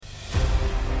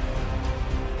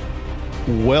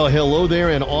Well, hello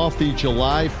there, and off the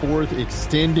July 4th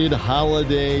extended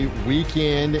holiday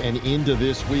weekend and into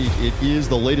this week, it is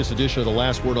the latest edition of the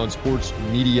Last Word on Sports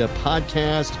Media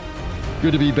podcast.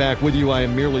 Good to be back with you. I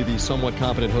am merely the somewhat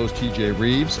competent host, TJ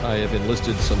Reeves. I have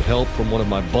enlisted some help from one of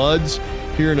my buds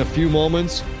here in a few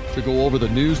moments to go over the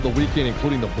news of the weekend,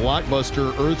 including the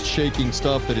blockbuster, earth-shaking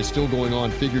stuff that is still going on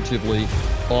figuratively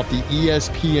off the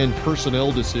ESPN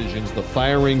personnel decisions, the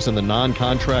firings and the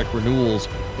non-contract renewals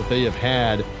that they have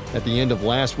had at the end of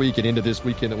last week and into this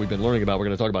weekend that we've been learning about. We're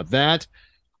going to talk about that.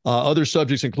 Other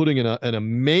subjects, including an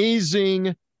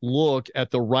amazing look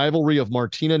at the rivalry of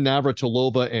Martina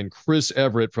Navratilova and Chris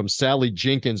Evert from Sally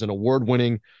Jenkins, an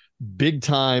award-winning,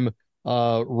 big-time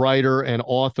writer and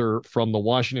author from the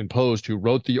Washington Post who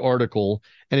wrote the article.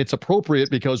 And it's appropriate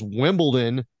because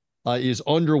Wimbledon is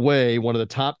underway, one of the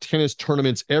top tennis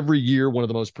tournaments every year, one of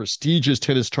the most prestigious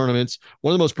tennis tournaments,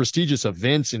 one of the most prestigious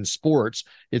events in sports.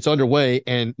 It's underway,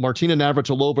 and Martina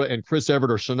Navratilova and Chris Evert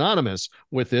are synonymous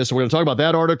with this. So we're going to talk about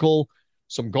that article.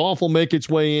 Some golf will make its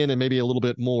way in and maybe a little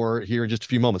bit more here in just a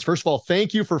few moments. First of all,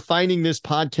 thank you for finding this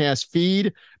podcast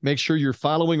feed. Make sure you're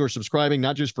following or subscribing,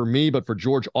 not just for me, but for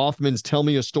George Offman's Tell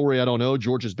Me a Story I Don't Know.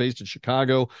 George is based in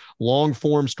Chicago.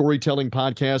 Long-form storytelling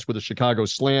podcast with a Chicago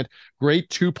slant. Great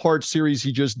two-part series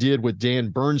he just did with Dan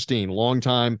Bernstein,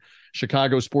 longtime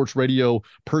Chicago sports radio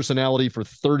personality for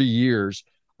 30 years.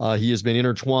 He has been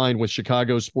intertwined with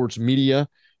Chicago sports media.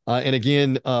 And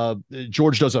again,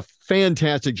 George does a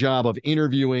fantastic job of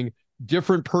interviewing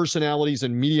different personalities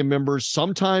and media members,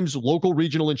 sometimes local,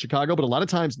 regional in Chicago, but a lot of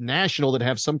times national that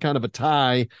have some kind of a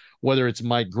tie, whether it's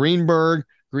Mike Greenberg,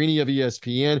 Greeny of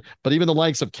ESPN, but even the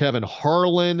likes of Kevin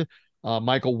Harlan,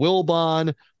 Michael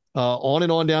Wilbon, on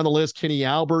and on down the list, Kenny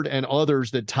Albert and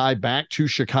others that tie back to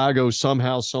Chicago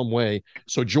somehow, some way.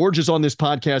 So George is on this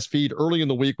podcast feed early in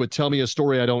the week with Tell Me a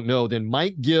Story I Don't Know. Then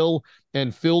Mike Gill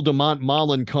and Phil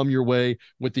DeMont-Mullen come your way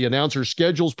with the Announcer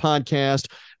Schedules podcast.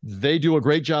 They do a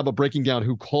great job of breaking down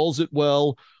who calls it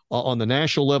well on the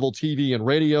national level, TV and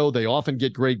radio. They often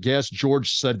get great guests.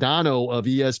 George Sedano of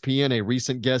ESPN, a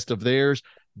recent guest of theirs,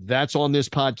 that's on this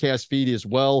podcast feed as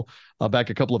well. Back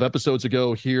a couple of episodes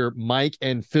ago here, Mike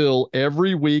and Phil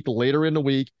every week, later in the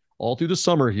week, all through the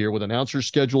summer here with Announcer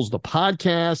Schedules, the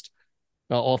podcast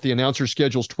off the Announcer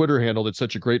Schedules Twitter handle. That's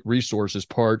such a great resource as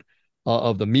part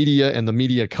of the media and the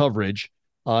media coverage.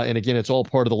 And again, it's all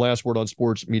part of the Last Word on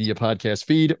Sports Media podcast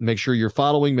feed. Make sure you're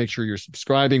following, make sure you're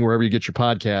subscribing wherever you get your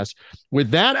podcasts. With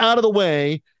that out of the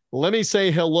way, let me say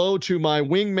hello to my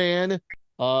wingman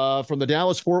from the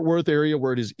Dallas-Fort Worth area,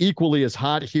 where it is equally as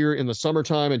hot here in the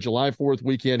summertime and July 4th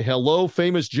weekend. Hello,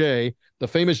 Famous Jay. The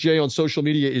Famous Jay on social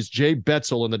media is Jay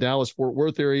Betzel in the Dallas-Fort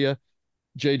Worth area.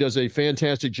 Jay does a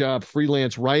fantastic job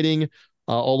freelance writing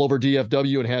all over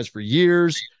DFW and has for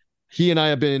years. He and I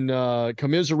have been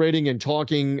commiserating and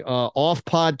talking off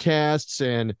podcasts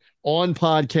and on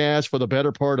podcasts for the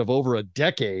better part of over a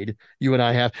decade, you and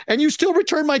I have. And you still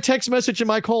return my text message and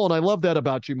my call, and I love that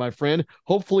about you, my friend.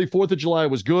 Hopefully 4th of July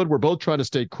was good. We're both trying to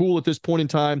stay cool at this point in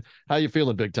time. How you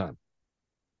feeling, big time?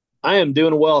 I am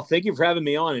doing well. Thank you for having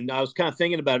me on. And I was kind of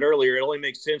thinking about it earlier. It only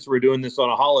makes sense we're doing this on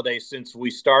a holiday since we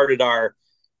started our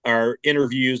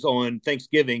interviews on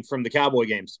Thanksgiving from the Cowboy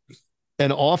games.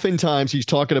 And oftentimes he's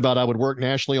talking about, I would work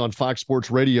nationally on Fox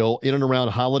Sports Radio in and around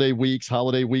holiday weeks,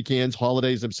 holiday weekends,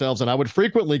 holidays themselves. And I would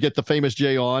frequently get the Famous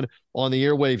Jay on the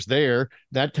airwaves there.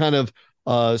 That kind of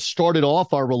started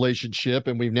off our relationship.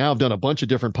 And we've now done a bunch of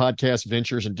different podcast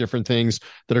ventures and different things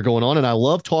that are going on. And I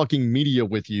love talking media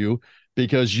with you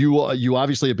because you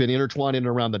obviously have been intertwined in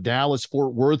and around the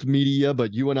Dallas-Fort Worth media,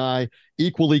 but you and I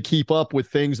equally keep up with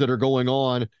things that are going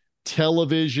on,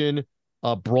 television,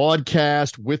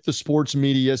 broadcast with the sports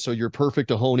media, so you're perfect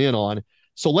to hone in on.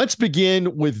 So let's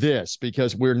begin with this,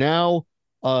 because we're now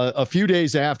a few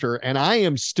days after, and I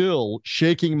am still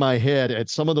shaking my head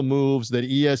at some of the moves that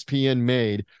ESPN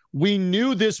made. We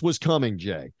knew this was coming,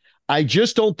 Jay. I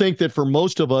just don't think that for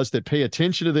most of us that pay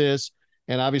attention to this,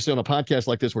 and obviously on a podcast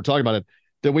like this, we're talking about it,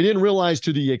 that we didn't realize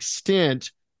to the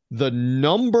extent the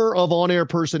number of on-air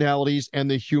personalities and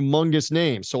the humongous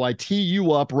names. So I tee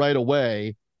you up right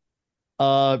away.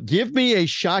 Give me a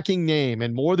shocking name,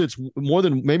 and more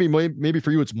than maybe for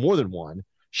you it's more than one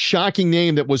shocking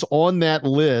name that was on that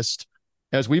list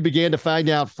as we began to find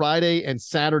out Friday and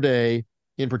Saturday,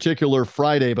 in particular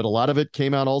Friday, but a lot of it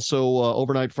came out also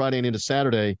overnight Friday and into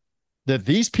Saturday, that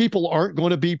these people aren't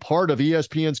going to be part of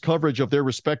ESPN's coverage of their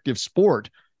respective sport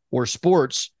or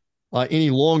sports any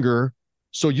longer.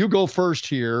 So you go first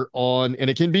here on, and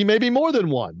it can be maybe more than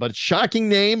one, but shocking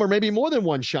name or maybe more than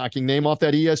one shocking name off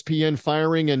that ESPN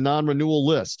firing and non-renewal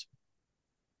list.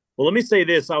 Well, let me say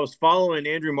this. I was following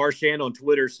Andrew Marchand on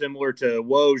Twitter, similar to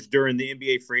Woj during the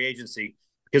NBA free agency,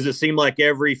 because it seemed like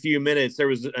every few minutes there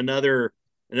was another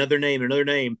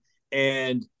name.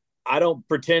 And I don't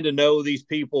pretend to know these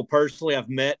people personally. I've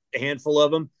met a handful of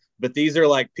them, but these are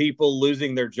like people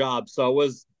losing their jobs. So I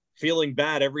was feeling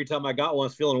bad every time I got one. I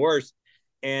was feeling worse.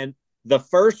 And the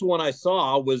first one I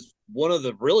saw was one of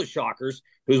the really shockers,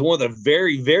 who's one of the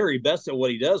very, very best at what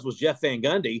he does, was Jeff Van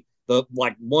Gundy, the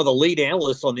like one of the lead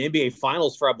analysts on the NBA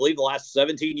Finals for I believe the last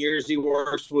 17 years. He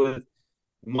works with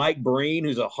Mike Breen,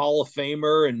 who's a Hall of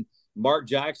Famer, and Mark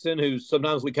Jackson, who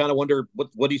sometimes we kind of wonder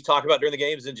what he's talking about during the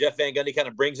games, and Jeff Van Gundy kind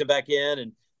of brings him back in.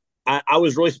 And I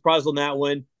was really surprised on that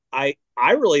one. I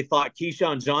really thought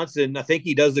Keyshawn Johnson, I think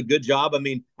he does a good job. I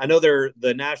mean, I know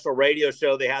the national radio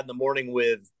show they had in the morning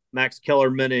with Max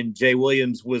Kellerman and Jay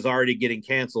Williams was already getting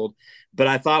canceled. But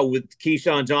I thought with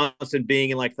Keyshawn Johnson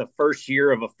being in like the first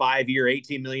year of a 5-year,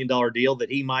 $18 million deal, that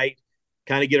he might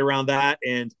kind of get around that.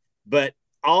 But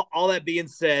all that being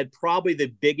said, probably the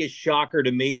biggest shocker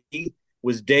to me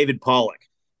was David Pollock,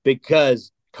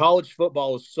 because college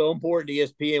football is so important to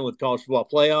ESPN with college football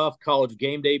playoff, college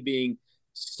game day being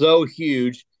so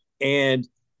huge. And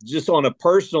just on a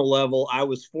personal level, I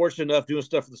was fortunate enough doing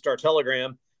stuff for the Star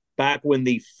Telegram back when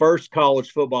the first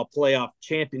college football playoff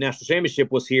national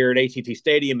championship was here at AT&T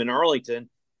Stadium in Arlington,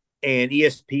 and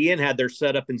ESPN had their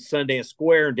setup in Sundance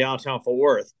Square in downtown Fort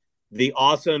Worth. The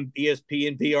awesome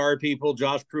ESPN PR people,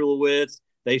 Josh Krulowitz,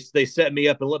 they set me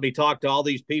up and let me talk to all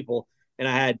these people. And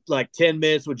I had like 10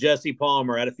 minutes with Jesse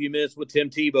Palmer. I had a few minutes with Tim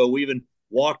Tebow. We even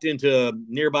walked into a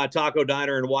nearby taco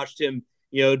diner and watched him,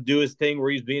 do his thing where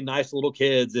he's being nice little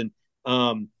kids. And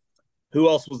who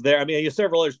else was there? I mean,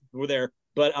 several others were there.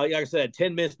 But like I said,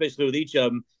 10 minutes basically with each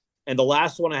of them. And the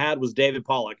last one I had was David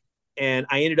Pollock. And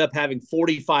I ended up having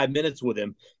 45 minutes with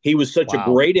him. He was such a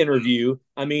great interview.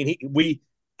 I mean,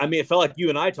 it felt like you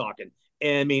and I talking.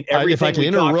 And I mean, everything if I can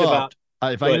interrupt,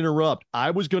 if I interrupt,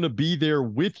 I was going to be there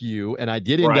with you, and I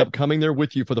did end up coming there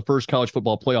with you for the first college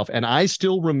football playoff. And I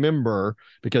still remember,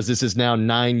 because this is now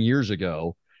 9 years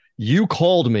ago, you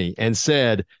called me and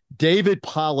said, David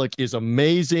Pollock is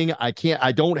amazing. I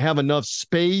don't have enough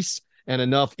space and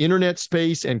enough internet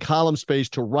space and column space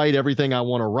to write everything I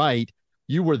want to write.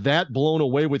 You were that blown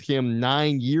away with him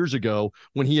 9 years ago,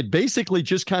 when he had basically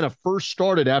just kind of first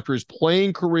started after his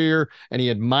playing career, and he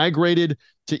had migrated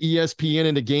to ESPN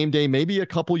into game day, maybe a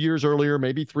couple years earlier,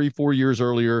 maybe 3-4 years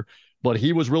earlier, but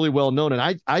he was really well known.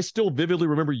 And I still vividly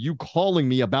remember you calling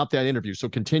me about that interview. So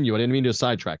continue. I didn't mean to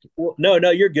sidetrack you. Well, no,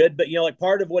 you're good. But, like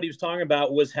part of what he was talking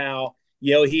about was how,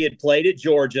 he had played at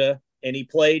Georgia and he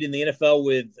played in the NFL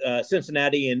with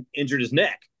Cincinnati and injured his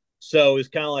neck. So it's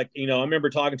kind of like, I remember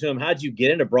talking to him, how'd you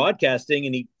get into broadcasting?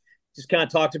 And he just kind of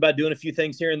talked about doing a few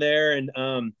things here and there,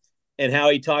 and how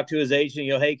he talked to his agent,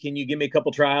 hey, can you give me a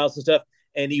couple tryouts and stuff?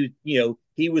 And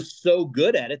he was so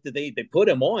good at it that they put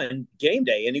him on game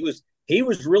day, and he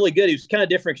was really good. He was kind of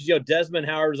different because, Desmond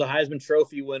Howard was a Heisman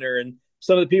Trophy winner, and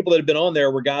some of the people that had been on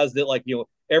there were guys that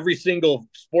every single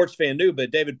sports fan knew, but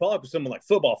David Pollock was someone like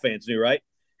football fans knew, right?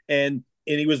 And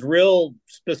he was real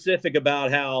specific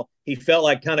about how he felt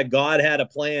like kind of God had a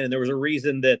plan and there was a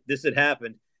reason that this had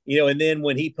happened, and then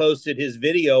when he posted his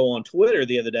video on Twitter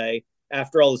the other day,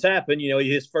 after all this happened,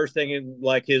 his first thing,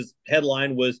 like his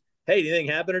headline was, hey, anything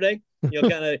happen today?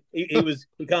 Kind of,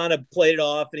 he kind of played it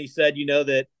off, and he said,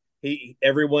 that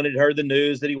everyone had heard the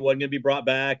news that he wasn't going to be brought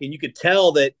back. And you could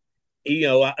tell that,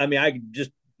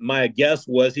 my guess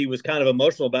was he was kind of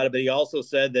emotional about it, but he also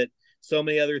said that so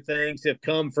many other things have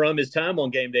come from his time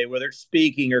on game day, whether it's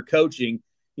speaking or coaching,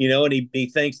 and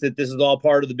he thinks that this is all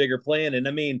part of the bigger plan.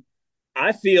 And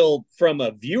I feel from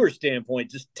a viewer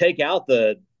standpoint, just take out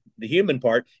the human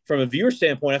part. From a viewer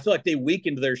standpoint, I feel like they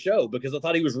weakened their show because I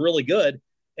thought he was really good.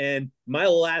 And my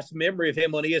last memory of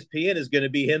him on ESPN is going to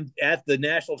be him at the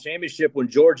national championship when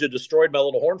Georgia destroyed my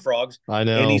little Horned Frogs. I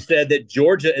know. And he said that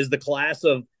Georgia is the class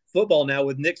of football now,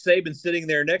 with Nick Saban sitting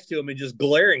there next to him and just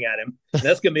glaring at him. And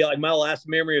that's going to be like my last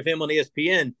memory of him on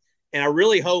ESPN. And I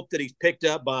really hope that he's picked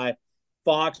up by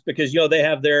Fox, because, they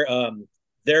have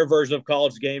their version of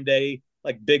College Game Day,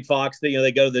 like Big Fox,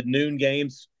 they go to the noon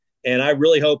games. And I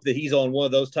really hope that he's on one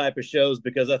of those type of shows,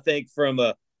 because I think from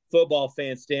a football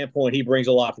fan standpoint, he brings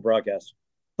a lot to broadcast.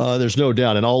 There's no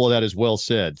doubt. And all of that is well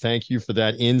said. Thank you for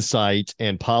that insight.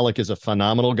 And Pollock is a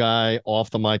phenomenal guy off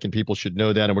the mic, and people should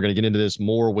know that. And we're going to get into this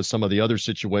more with some of the other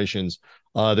situations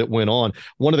that went on.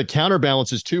 One of the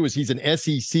counterbalances, too, is he's an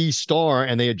SEC star,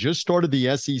 and they had just started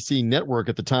the SEC network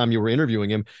at the time you were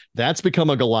interviewing him. That's become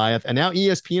a Goliath. And now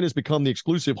ESPN has become the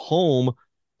exclusive home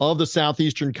of the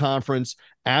Southeastern Conference.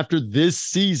 After this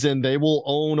season, they will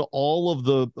own all of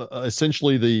the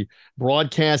essentially the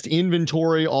broadcast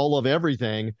inventory, all of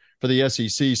everything for the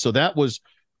SEC. So that was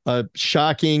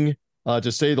shocking,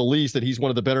 to say the least, that he's one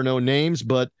of the better known names.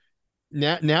 But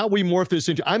now we morph this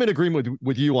into, I'm in agreement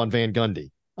with you on Van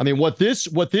Gundy. I mean, what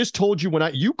this told you when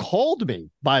you called me,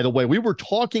 by the way, we were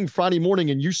talking Friday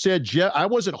morning and you said, Jeff, I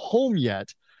wasn't home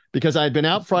yet because I had been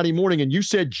out Friday morning, and you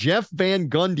said Jeff Van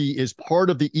Gundy is part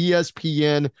of the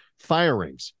ESPN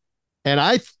firings. And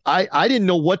I didn't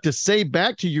know what to say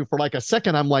back to you for like a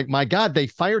second. I'm like, my God, they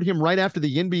fired him right after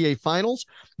the NBA finals.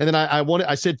 And then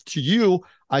I said to you,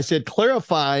 I said,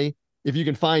 clarify if you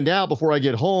can find out before I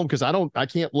get home, because I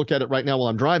can't look at it right now while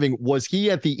I'm driving. Was he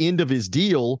at the end of his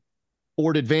deal,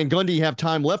 or did Van Gundy have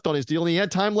time left on his deal? And he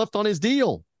had time left on his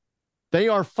deal. They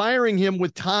are firing him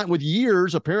with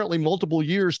years, apparently multiple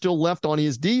years still left on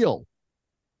his deal,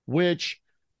 which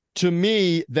to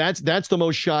me, that's the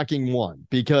most shocking one,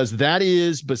 because that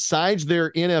is, besides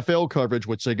their NFL coverage,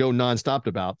 which they go nonstop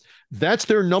about, that's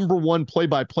their number one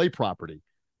play-by-play property.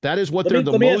 That is what they're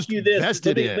the most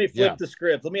vested in. Let me flip the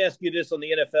script. Let me ask you this on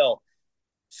the NFL.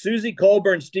 Susie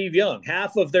Colbert and Steve Young,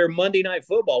 half of their Monday Night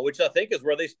Football, which I think is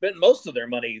where they spent most of their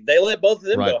money, they let both of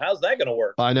them go. How's that going to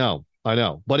work? I know.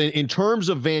 But in terms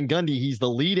of Van Gundy, he's the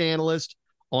lead analyst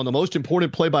on the most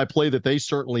important play-by-play that they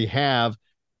certainly have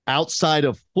outside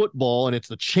of football, and it's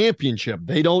the championship.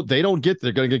 They're going to get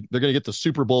the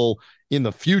Super Bowl in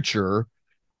the future.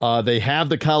 They have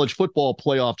the college football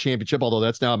playoff championship, although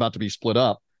that's now about to be split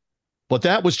up. But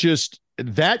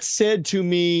that said to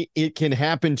me, it can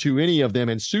happen to any of them.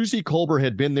 And Susie Colbert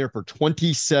had been there for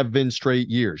 27 straight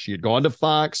years. She had gone to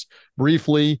Fox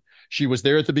briefly. She was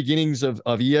there at the beginnings of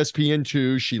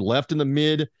ESPN2. She left in the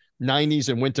mid-90s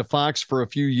and went to Fox for a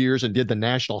few years and did the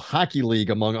National Hockey League,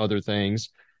 among other things.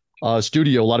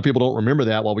 Studio. A lot of people don't remember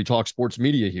that while we talk sports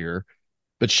media here.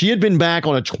 But she had been back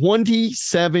on a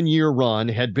 27-year run,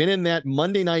 had been in that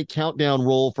Monday Night Countdown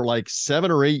role for like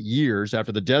 7 or 8 years.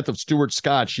 After the death of Stuart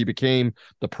Scott, she became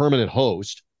the permanent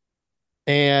host.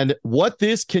 And what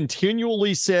this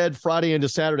continually said Friday into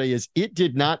Saturday is it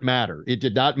did not matter. It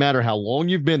did not matter how long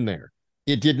you've been there.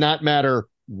 It did not matter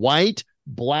white,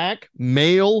 black,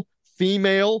 male,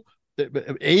 female,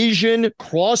 Asian,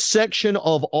 cross-section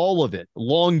of all of it.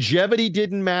 Longevity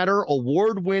didn't matter.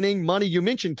 Award-winning money. You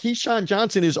mentioned Keyshawn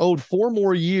Johnson is owed 4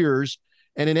 more years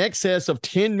and in excess of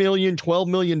 $10 million, $12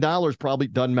 million probably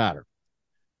doesn't matter.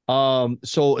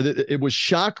 So it was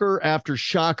shocker after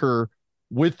shocker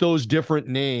with those different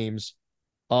names.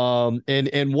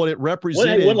 And what it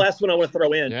represented. One last one I want to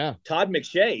throw in. Yeah. Todd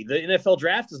McShay. The NFL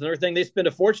draft is another thing they spend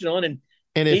a fortune on,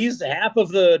 and he's half of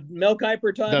the Mel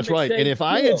Kiper Todd. That's McShay right. And if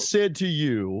I had said to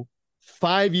you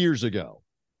 5 years ago,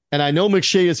 and I know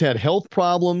McShay has had health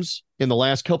problems in the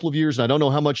last couple of years, and I don't know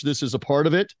how much this is a part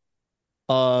of it.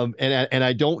 And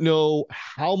I don't know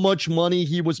how much money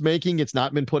he was making. It's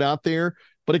not been put out there.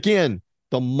 But again,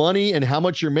 the money and how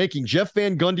much you're making. Jeff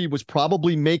Van Gundy was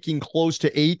probably making close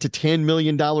to $8 to $10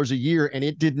 million a year, and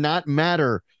it did not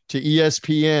matter to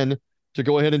ESPN to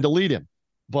go ahead and delete him.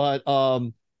 But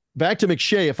back to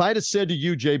McShay, if I had said to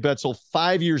you, Jay Betzel,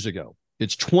 5 years ago,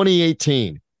 it's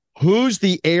 2018, who's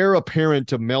the heir apparent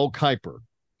to Mel Kiper?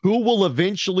 Who will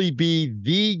eventually be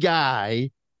the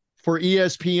guy for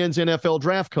ESPN's NFL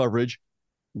draft coverage?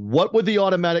 What would the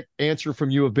automatic answer from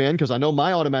you have been? Because I know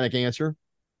my automatic answer.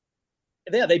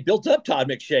 Yeah, they built up Todd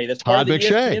McShay. That's part of the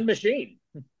ESPN machine.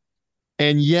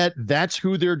 And yet that's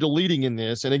who they're deleting in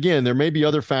this. And again, there may be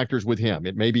other factors with him.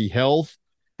 It may be health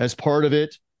as part of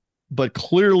it, but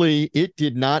clearly it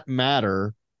did not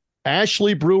matter.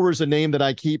 Ashley Brewer is a name that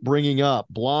I keep bringing up.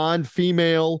 Blonde,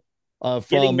 female.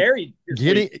 Getting married.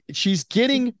 She's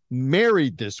getting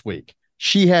married this week.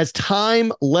 She has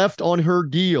time left on her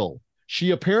deal.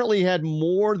 She apparently had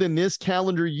more than this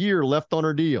calendar year left on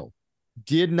her deal.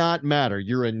 Did not matter.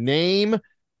 You're a name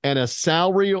and a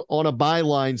salary on a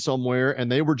byline somewhere,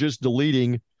 and they were just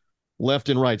deleting left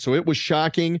and right. So it was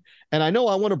shocking. And I know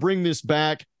I want to bring this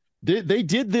back. They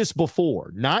did this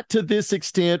before, not to this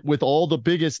extent with all the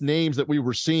biggest names that we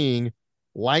were seeing,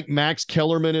 like Max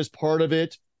Kellerman as part of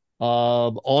it.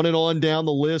 On and on down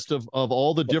the list of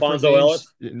all the different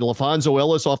names. LaFonso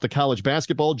Ellis off the college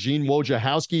basketball. Gene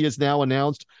Wojciechowski has now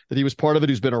announced that he was part of it,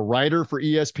 who's been a writer for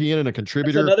ESPN and a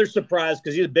contributor. That's another surprise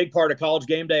because he's a big part of College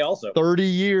Game Day also. 30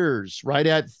 years, right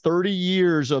at 30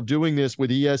 years of doing this with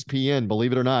ESPN,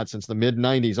 believe it or not, since the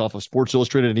mid-90s off of Sports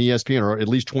Illustrated and ESPN, or at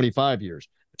least 25 years.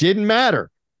 Didn't matter.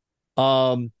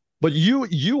 But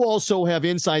you also have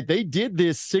insight. They did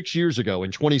this 6 years ago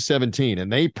in 2017,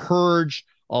 and they purged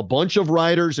a bunch of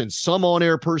writers and some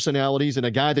on-air personalities, and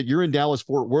a guy that you're in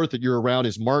Dallas-Fort Worth that you're around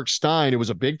is Mark Stein, who was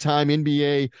a big-time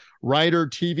NBA writer,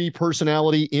 TV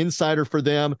personality, insider for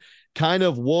them, kind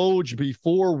of Woj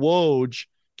before Woj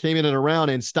came in and around.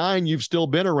 And Stein, you've still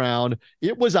been around.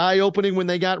 It was eye-opening when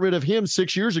they got rid of him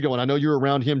 6 years ago, and I know you're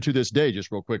around him to this day,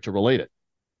 just real quick to relate it.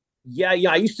 Yeah.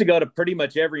 I used to go to pretty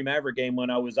much every Maverick game when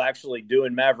I was actually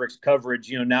doing Mavericks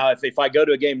coverage. Now if I go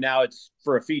to a game now, it's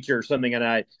for a feature or something. And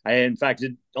I in fact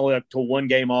did only up to one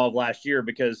game all of last year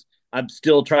because I'm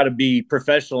still trying to be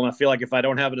professional. And I feel like if I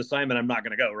don't have an assignment, I'm not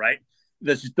going to go, right?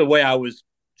 That's just the way I was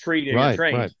treated and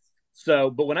trained. Right. So,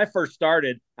 but when I first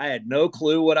started, I had no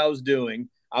clue what I was doing.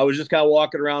 I was just kind of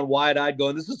walking around wide-eyed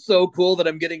going, this is so cool that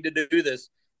I'm getting to do this.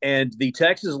 And the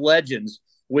Texas Legends,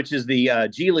 which is the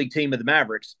G League team of the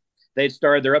Mavericks,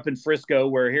 they're up in Frisco,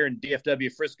 where here in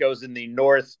DFW, Frisco is in the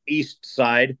northeast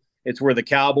side. It's where the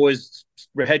Cowboys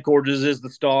headquarters is, the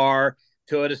Star,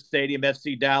 Toyota Stadium,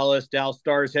 FC Dallas, Dallas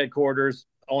Stars headquarters,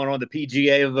 on the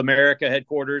PGA of America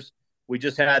headquarters. We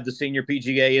just had the senior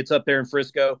PGA. It's up there in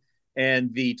Frisco.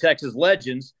 And the Texas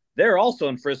Legends, they're also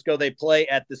in Frisco. They play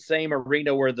at the same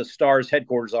arena where the Stars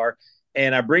headquarters are.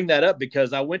 And I bring that up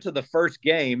because I went to the first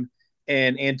game,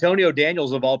 and Antonio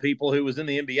Daniels, of all people, who was in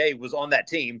the NBA, was on that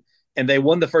team. And they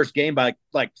won the first game by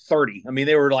like 30. I mean,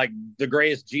 they were like the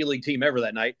greatest G League team ever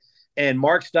that night. And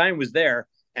Mark Stein was there.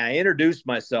 And I introduced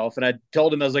myself, and I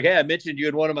told him, I was like, hey, I mentioned you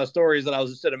in one of my stories that I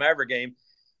was at a Maverick game.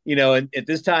 And at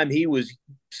this time, he was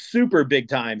super big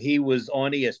time. He was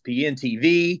on ESPN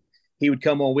TV. He would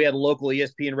come on. We had a local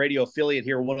ESPN radio affiliate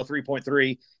here,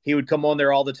 103.3. He would come on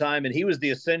there all the time. And he was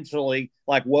essentially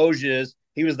like Woj is.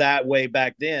 He was that way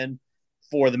back then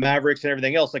for the Mavericks and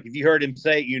everything else. Like if you heard him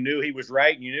say it, you knew he was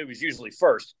right, and you knew he was usually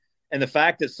first. And the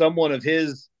fact that someone of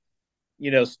his,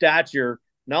 stature,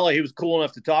 not only he was cool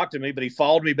enough to talk to me, but he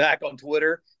followed me back on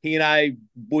Twitter. He and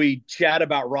we chat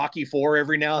about Rocky IV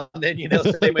every now and then,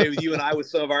 same way with you and I with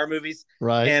some of our movies.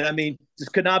 Right. And I mean,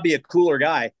 just could not be a cooler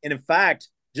guy. And in fact,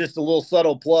 just a little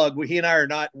subtle plug, he and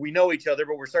I we know each other,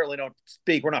 but we certainly don't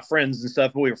speak. We're not friends and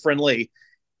stuff, but we were friendly.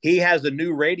 He has a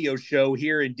new radio show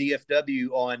here in DFW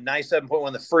on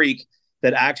 97.1 The Freak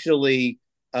that actually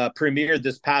premiered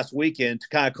this past weekend to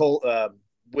kind of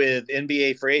with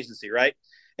NBA free agency, right?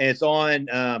 And it's on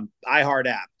iHeart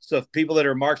app. So if people that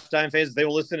are Mark Stein fans, they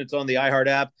will listen. It's on the iHeart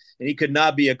app, and he could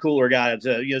not be a cooler guy.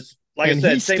 Like I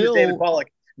said, same as David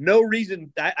Pollack. No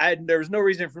reason. There was no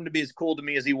reason for him to be as cool to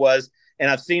me as he was. And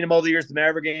I've seen him all the years at the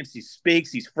Maverick games. He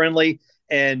speaks. He's friendly,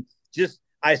 and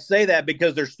I say that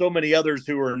because there's so many others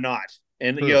who are not,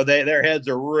 and their heads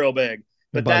are real big.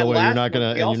 But by the way, you're not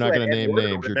gonna name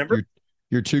names.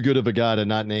 You're too good of a guy to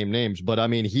not name names. But I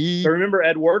mean, I remember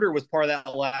Ed Werder was part of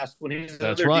that last one. He's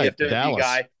another DFW Dallas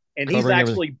guy, and he's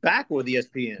actually back with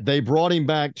ESPN. They brought him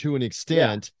back to an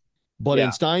extent. Yeah. But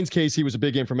in Stein's case, he was a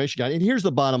big information guy. And here's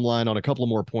the bottom line on a couple of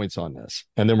more points on this.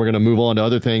 And then we're going to move on to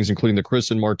other things, including the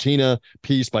Chris and Martina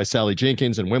piece by Sally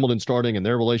Jenkins and Wimbledon starting and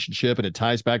their relationship. And it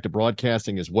ties back to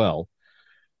broadcasting as well.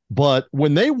 But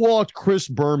when they walked Chris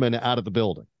Berman out of the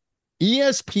building,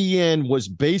 ESPN was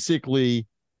basically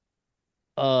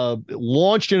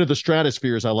launched into the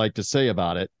stratosphere, as I like to say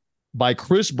about it, by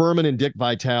Chris Berman and Dick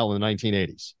Vitale in the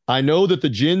 1980s. I know that the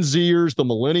Gen Zers, the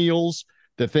millennials,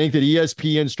 that think that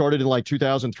ESPN started in like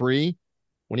 2003.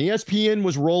 When ESPN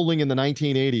was rolling in the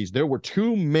 1980s, there were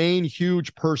two main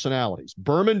huge personalities.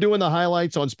 Berman doing the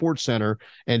highlights on SportsCenter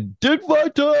and Dick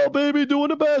Vitale, baby, doing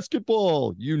the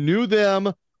basketball. You knew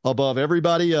them above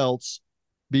everybody else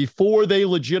before they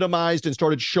legitimized and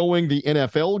started showing the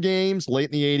NFL games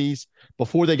late in the 80s,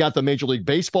 before they got the Major League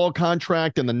Baseball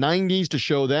contract in the 90s to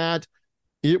show that.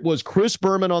 It was Chris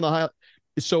Berman on the highlight.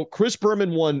 So Chris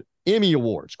Berman won Emmy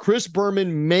Awards. Chris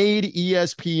Berman made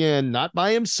ESPN, not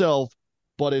by himself,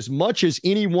 but as much as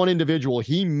any one individual,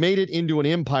 he made it into an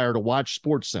empire to watch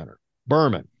SportsCenter.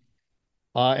 Berman.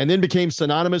 And then became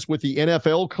synonymous with the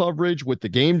NFL coverage, with the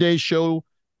game day show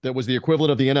that was the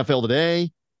equivalent of the NFL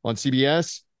Today on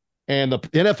CBS. And the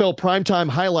NFL primetime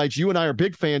highlights, you and I are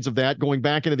big fans of that, going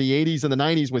back into the 80s and the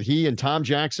 90s with he and Tom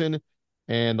Jackson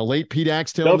and the late Pete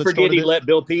Axtell. Don't forget he let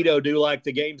Bill Pito do like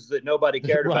the games that nobody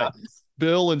cared about.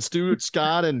 Bill and Stuart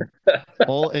Scott and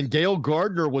Gail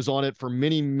Gardner was on it for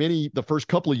the first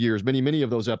couple of years, many of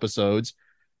those episodes.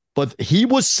 But he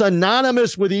was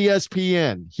synonymous with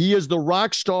ESPN. He is the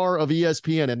rock star of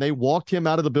ESPN, and they walked him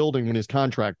out of the building when his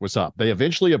contract was up. They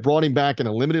eventually have brought him back in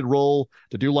a limited role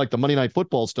to do like the Monday Night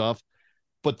Football stuff,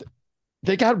 but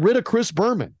they got rid of Chris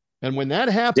Berman. And when that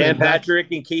happened, Dan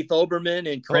Patrick and Keith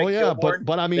Olbermann and Craig Kilborn,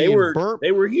 but I mean,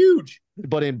 they were huge.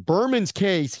 But in Berman's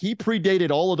case, he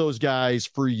predated all of those guys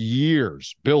for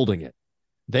years building it.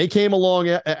 They came along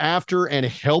after and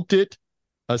helped it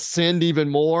ascend even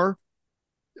more.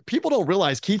 People don't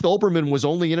realize Keith Olbermann was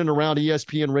only in and around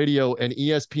ESPN radio and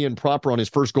ESPN proper on his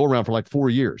first go around for like 4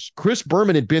 years. Chris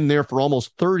Berman had been there for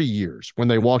almost 30 years when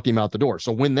they walked him out the door.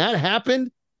 So when that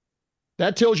happened,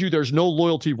 that tells you there's no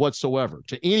loyalty whatsoever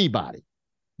to anybody.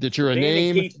 That you're a Dan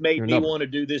name. And Keith made me want to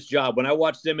do this job. When I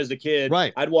watched them as a kid,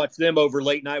 right. I'd watch them over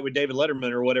late night with David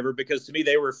Letterman or whatever, because to me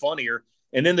they were funnier.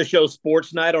 And then the show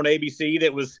Sports Night on ABC,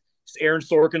 that was Aaron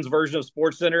Sorkin's version of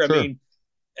Sports Center. Sure. I mean,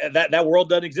 that world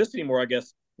doesn't exist anymore, I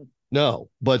guess. No,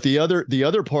 but the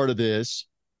other part of this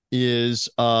is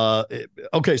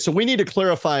okay. So we need to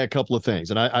clarify a couple of things,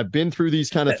 and I've been through these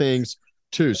kind of things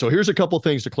too. So here's a couple of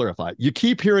things to clarify. You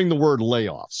keep hearing the word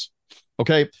layoffs.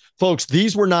 Okay, folks,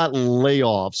 these were not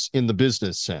layoffs in the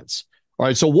business sense. All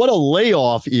right. So what a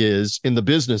layoff is in the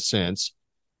business sense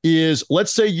is,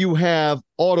 let's say you have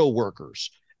auto workers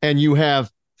and you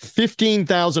have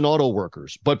 15,000 auto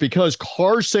workers, but because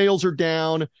car sales are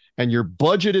down and your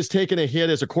budget is taking a hit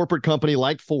as a corporate company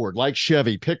like Ford, like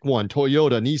Chevy, pick one,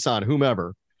 Toyota, Nissan,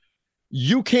 whomever,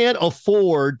 you can't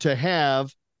afford to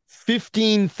have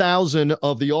 15,000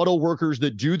 of the auto workers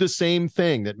that do the same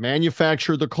thing, that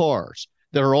manufacture the cars,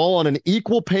 that are all on an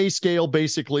equal pay scale,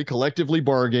 basically collectively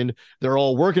bargained. They're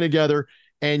all working together.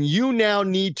 And you now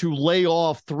need to lay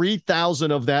off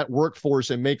 3,000 of that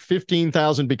workforce and make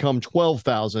 15,000 become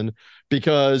 12,000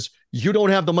 because you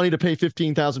don't have the money to pay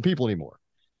 15,000 people anymore.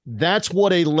 That's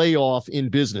what a layoff in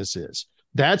business is.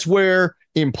 That's where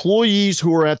employees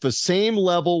who are at the same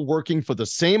level, working for the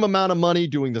same amount of money,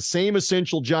 doing the same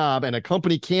essential job, and a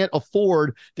company can't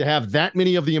afford to have that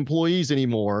many of the employees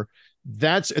anymore.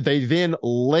 They then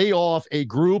lay off a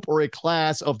group or a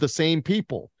class of the same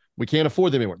people. We can't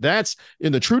afford them anymore. That's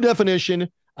in the true definition.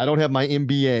 I don't have my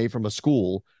MBA from a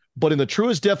school, but in the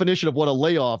truest definition of what a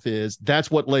layoff is,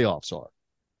 that's what layoffs are.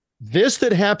 This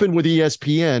that happened with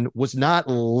ESPN was not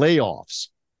layoffs.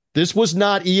 This was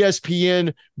not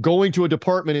ESPN going to a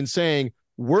department and saying,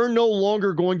 we're no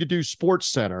longer going to do Sports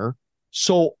Center.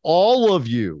 So all of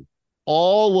you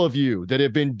that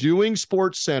have been doing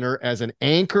Sports Center as an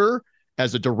anchor,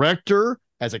 as a director,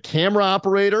 as a camera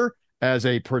operator, as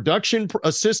a production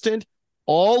assistant,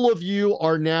 all of you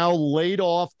are now laid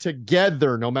off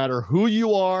together. No matter who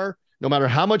you are, no matter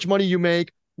how much money you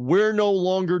make, we're no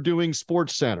longer doing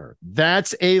Sports Center.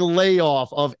 That's a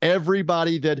layoff of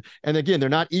everybody that, and again, they're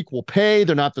not equal pay.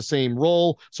 They're not the same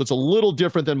role. So it's a little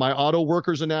different than my auto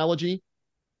workers analogy,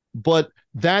 but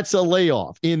that's a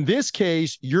layoff. In this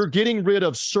case, you're getting rid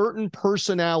of certain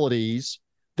personalities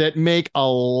that make a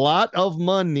lot of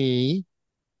money,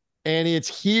 and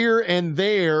it's here and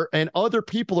there, and other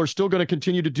people are still going to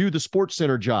continue to do the Sports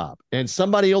Center job. And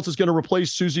somebody else is going to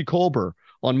replace Susie Kolber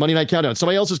on Monday Night Countdown.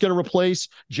 Somebody else is going to replace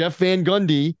Jeff Van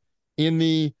Gundy in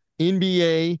the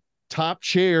NBA top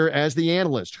chair as the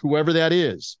analyst, whoever that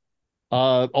is.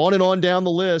 On and on down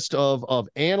the list of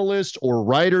analysts or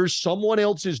writers. Someone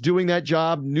else is doing that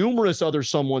job. Numerous other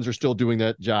someones are still doing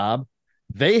that job.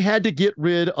 They had to get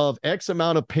rid of X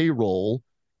amount of payroll,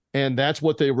 and that's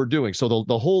what they were doing. So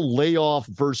the whole layoff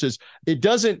versus it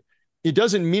doesn't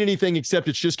mean anything, except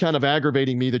it's just kind of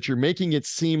aggravating me that you're making it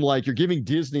seem like you're giving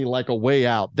Disney like a way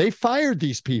out. They fired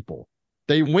these people.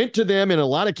 They went to them in a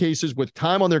lot of cases with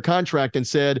time on their contract and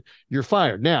said, you're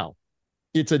fired. Now,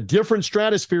 it's a different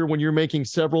stratosphere when you're making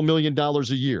several $1 million a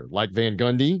year, like Van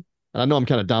Gundy. I know I'm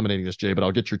kind of dominating this, Jay, but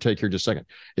I'll get your take here in just a second.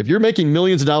 If you're making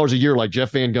millions of dollars a year like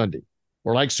Jeff Van Gundy,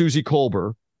 or like Susie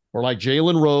Kolber, or like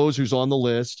Jalen Rose, who's on the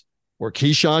list, or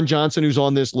Keyshawn Johnson, who's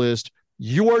on this list,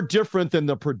 you are different than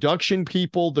the production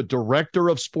people, the director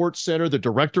of Sports Center, the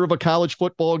director of a college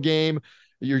football game.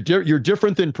 You're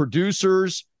different than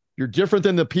producers. You're different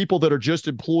than the people that are just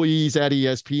employees at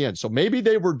ESPN. So maybe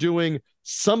they were doing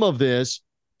some of this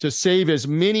to save as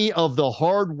many of the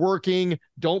hardworking,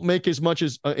 don't make as much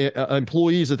as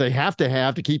employees that they have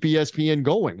to keep ESPN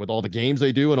going with all the games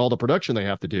they do and all the production they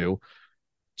have to do.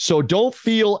 So don't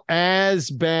feel as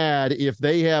bad if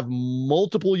they have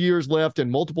multiple years left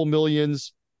and multiple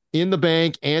millions in the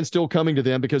bank and still coming to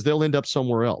them, because they'll end up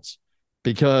somewhere else.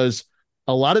 Because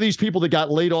a lot of these people that got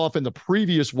laid off in the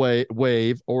previous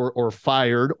wave or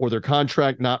fired, or their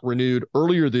contract not renewed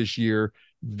earlier this year,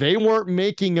 they weren't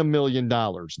making $1 million.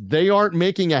 They aren't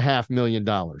making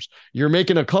 $500,000. You're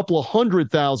making a couple of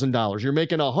 $100,000. You're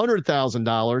making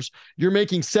 $100,000. You're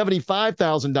making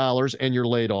 $75,000 and you're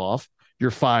laid off. You're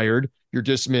fired, you're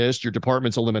dismissed, your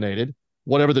department's eliminated,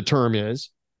 whatever the term is.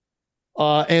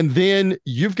 And then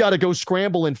you've got to go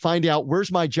scramble and find out,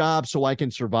 where's my job so I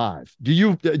can survive? Do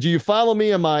you follow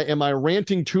me? Am I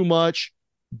ranting too much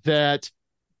that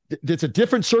it's a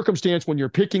different circumstance when you're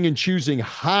picking and choosing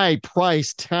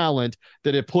high-priced talent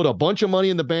that have put a bunch of money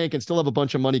in the bank and still have a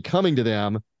bunch of money coming to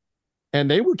them. And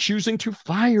they were choosing to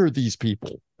fire these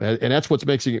people. And that's what's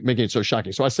making it so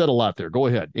shocking. So I said a lot there. Go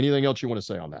ahead. Anything else you want to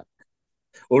say on that?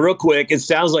 Well, real quick, it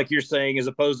sounds like you're saying as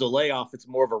opposed to layoff, it's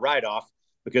more of a write-off,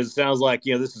 because it sounds like,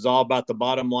 this is all about the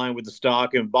bottom line with the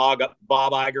stock and Bob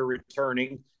Iger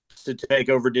returning to take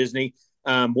over Disney.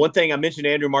 One thing I mentioned,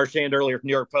 Andrew Marchand earlier from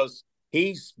New York Post,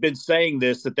 he's been saying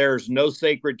this, that there's no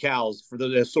sacred cows, for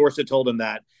the source that told him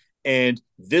that. And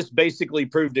this basically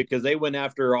proved it, because they went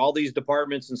after all these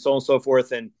departments and so on and so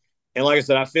forth. And like I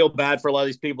said, I feel bad for a lot of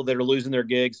these people that are losing their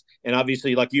gigs. And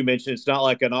obviously, like you mentioned, it's not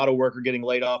like an auto worker getting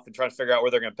laid off and trying to figure out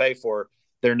where they're going to pay for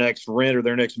their next rent or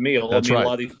their next meal. That's right. A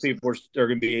lot of these people are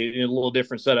going to be in a little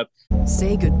different setup.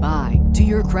 Say goodbye to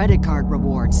your credit card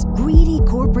rewards. Greedy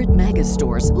corporate mega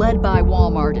stores, led by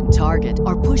Walmart and Target,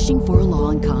 are pushing for a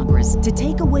law in Congress to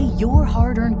take away your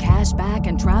hard-earned cash back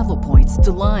and travel points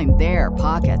to line their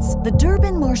pockets. The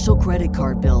Durbin-Marshall credit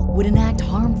card bill would enact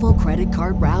harmful credit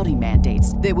card routing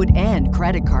mandates that would end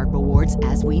credit card rewards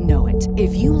as we know it.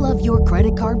 If you love your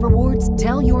credit card rewards,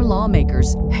 tell your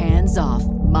lawmakers, hands off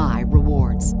my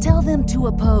rewards. Tell them to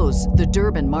oppose the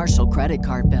Durbin-Marshall credit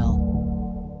card bill.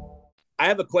 I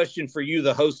have a question for you,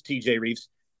 the host, TJ Reeves.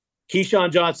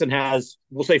 Keyshawn Johnson has,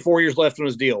 we'll say, 4 years left on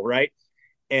his deal, right?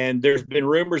 And there's been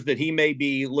rumors that he may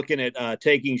be looking at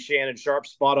taking Shannon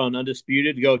Sharp's spot on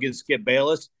Undisputed to go against Skip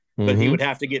Bayless, but he would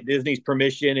have to get Disney's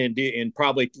permission and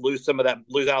probably lose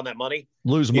out on that money.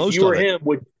 Lose most of it.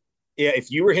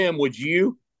 If you were him, would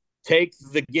you take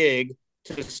the gig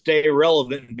to stay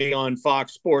relevant and be on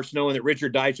Fox Sports, knowing that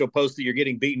Richard Deitch will post that you're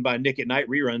getting beaten by Nick at Night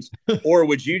reruns? Or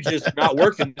would you just not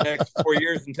work in the next 4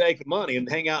 years and take the money and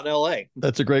hang out in LA?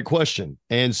 That's a great question.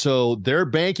 And so they're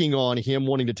banking on him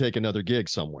wanting to take another gig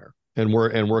somewhere and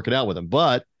work it out with him.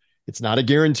 But it's not a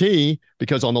guarantee,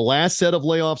 because on the last set of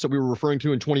layoffs that we were referring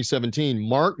to in 2017,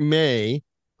 Mark May,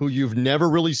 who you've never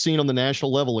really seen on the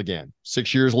national level again,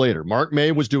 6 years later, Mark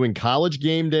May was doing College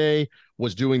Game Day,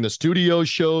 was doing the studio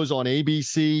shows on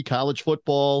ABC, college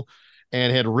football,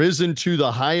 and had risen to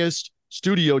the highest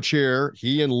studio chair.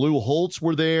 He and Lou Holtz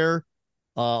were there,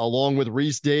 along with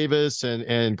Reese Davis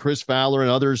and Chris Fowler and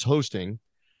others hosting.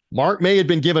 Mark May had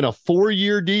been given a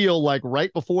 4-year deal, like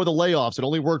right before the layoffs. It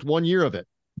only worked 1 year of it.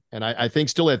 And I think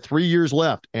still had 3 years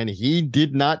left. And he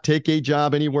did not take a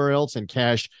job anywhere else and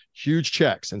cashed huge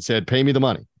checks and said, pay me the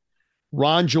money.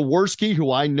 Ron Jaworski,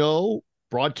 who I know,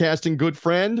 broadcasting good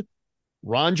friend,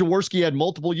 Ron Jaworski had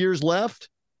multiple years left.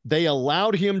 They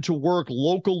allowed him to work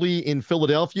locally in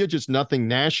Philadelphia, just nothing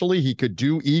nationally. He could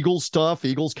do Eagles stuff,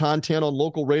 Eagles content on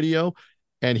local radio,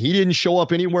 and he didn't show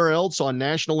up anywhere else on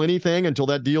national anything until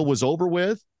that deal was over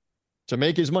with to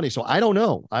make his money. So I don't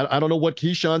know. I don't know what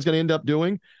Keyshawn's going to end up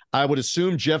doing. I would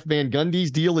assume Jeff Van Gundy's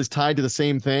deal is tied to the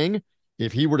same thing.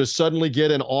 If he were to suddenly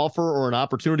get an offer or an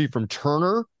opportunity from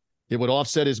Turner, it would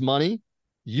offset his money.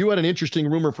 You had an interesting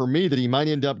rumor for me that he might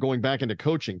end up going back into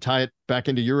coaching. Tie it back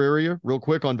into your area real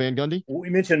quick on Van Gundy.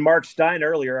 We mentioned Mark Stein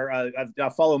earlier. I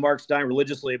follow Mark Stein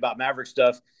religiously about Maverick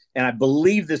stuff, and I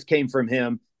believe this came from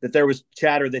him, that there was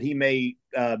chatter that he may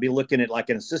be looking at like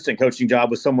an assistant coaching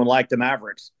job with someone like the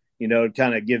Mavericks,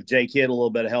 kind of give Jay Kidd a little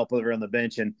bit of help over on the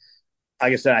bench. And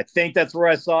like I said, I think that's where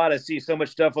I saw it. I see so much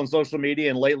stuff on social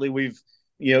media, and lately we've,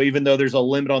 even though there's a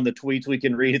limit on the tweets we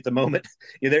can read at the moment,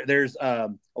 there's a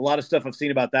lot of stuff I've seen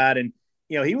about that. And,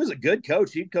 he was a good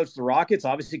coach. He coached the Rockets,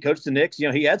 obviously coached the Knicks.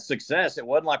 He had success. It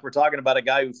wasn't like we're talking about a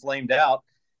guy who flamed out.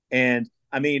 And,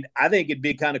 I think it'd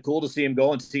be kind of cool to see him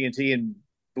go into TNT and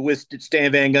with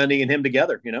Stan Van Gundy and him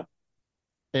together,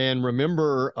 And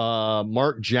remember,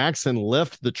 Mark Jackson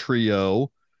left the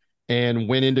trio and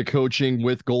went into coaching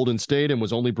with Golden State and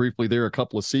was only briefly there a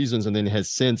couple of seasons and then has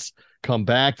since come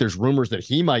back. There's rumors that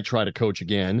he might try to coach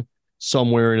again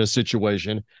somewhere in a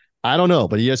situation. I don't know,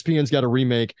 but ESPN's got to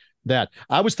remake that.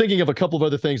 I was thinking of a couple of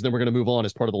other things, and then we're going to move on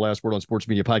as part of the Last Word on Sports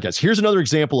Media podcast. Here's another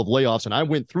example of layoffs, and I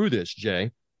went through this,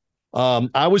 Jay.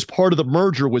 I was part of the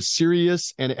merger with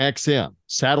Sirius and XM,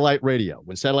 satellite radio,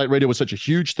 when satellite radio was such a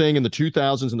huge thing in the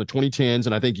 2000s and the 2010s.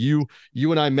 And I think you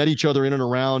and I met each other in and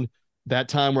around that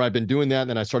time where I've been doing that. And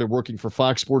then I started working for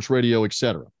Fox Sports Radio, et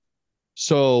cetera.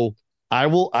 So I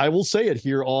will say it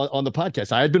here on the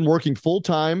podcast. I had been working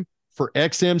full-time for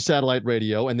XM satellite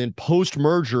radio and then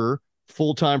post-merger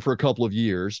full-time for a couple of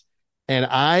years. And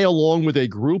I, along with a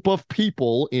group of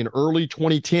people in early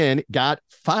 2010, got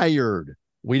fired.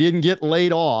 We didn't get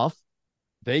laid off.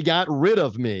 They got rid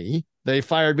of me. They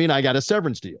fired me and I got a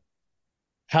severance deal.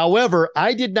 However,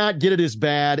 I did not get it as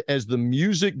bad as the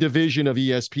music division of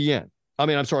ESPN.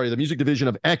 the music division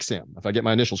of XM, if I get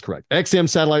my initials correct, XM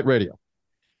Satellite Radio.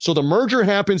 So the merger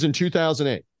happens in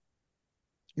 2008.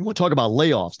 You want to talk about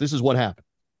layoffs? This is what happened.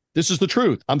 This is the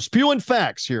truth. I'm spewing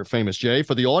facts here, Famous Jay,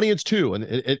 for the audience too. And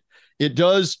it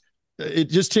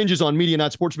just tinges on media,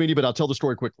 not sports media, but I'll tell the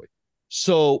story quickly.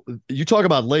 So you talk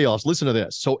about layoffs. Listen to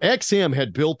this. So XM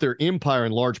had built their empire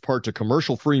in large part to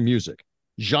commercial-free music.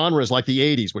 Genres like the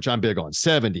 80s, which I'm big on,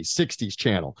 70s, 60s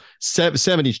channel,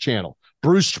 70s channel,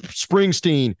 Bruce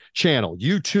Springsteen channel,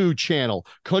 U2 channel,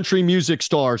 country music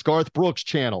stars, Garth Brooks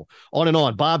channel, on and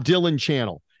on, Bob Dylan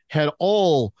channel, had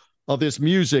all of this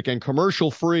music and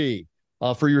commercial-free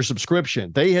for your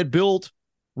subscription. They had built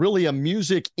really a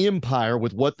music empire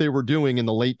with what they were doing in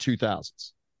the late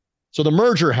 2000s. So the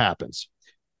merger happens.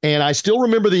 And I still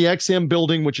remember the XM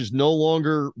building, which is no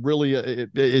longer really,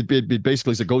 it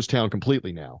basically is a ghost town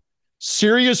completely now.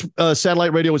 Sirius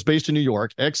Satellite Radio was based in New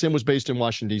York. XM was based in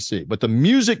Washington, D.C. But the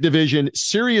music division,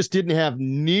 Sirius didn't have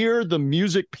near the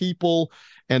music people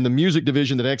and the music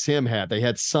division that XM had. They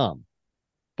had some.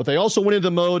 But they also went into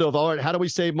the mode of, all right, how do we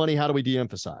save money? How do we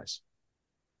de-emphasize?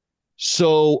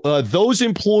 So those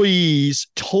employees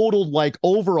totaled like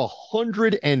over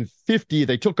 150.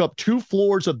 They took up 2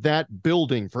 floors of that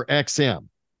building for XM.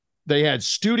 They had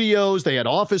studios, they had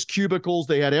office cubicles,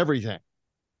 they had everything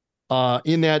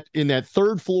in that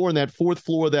 3rd floor and that 4th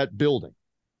floor of that building.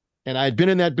 And I had been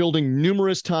in that building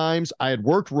numerous times. I had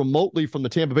worked remotely from the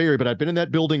Tampa Bay area, but I'd been in that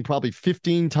building probably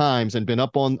 15 times and been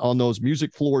up on those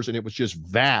music floors, and it was just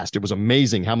vast. It was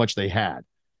amazing how much they had,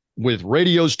 with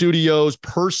radio studios,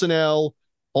 personnel,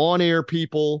 on-air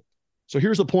people. So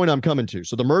here's the point I'm coming to.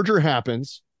 So the merger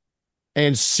happens,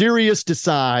 and Sirius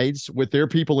decides, with their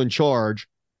people in charge,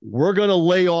 we're going to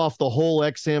lay off the whole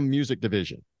XM music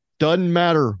division. Doesn't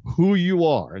matter who you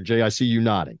are. And Jay, I see you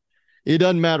nodding. It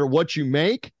doesn't matter what you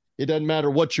make. It doesn't matter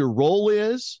what your role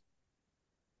is.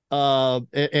 And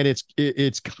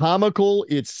it's comical,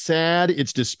 it's sad,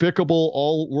 it's despicable,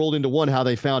 all rolled into one. How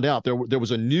they found out there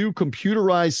was a new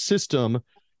computerized system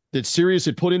that Sirius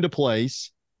had put into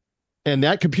place, and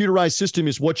that computerized system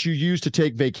is what you use to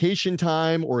take vacation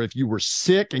time, or if you were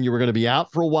sick and you were going to be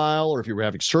out for a while, or if you were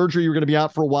having surgery, you were going to be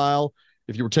out for a while.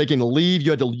 If you were taking a leave,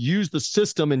 you had to use the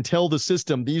system and tell the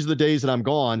system, these are the days that I'm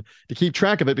gone, to keep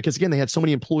track of it, because again, they had so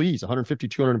many employees, 150,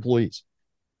 200 employees.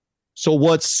 So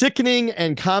what's sickening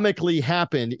and comically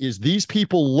happened is these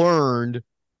people learned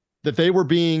that they were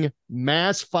being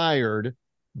mass fired,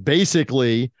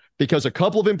 basically because a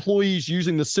couple of employees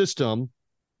using the system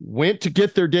went to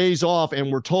get their days off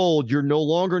and were told, you're no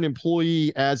longer an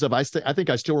employee as of, I think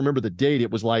I still remember the date.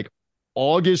 It was like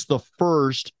August the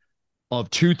 1st of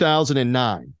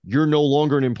 2009. You're no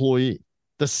longer an employee.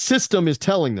 The system is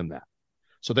telling them that.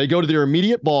 So they go to their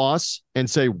immediate boss and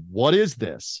say, what is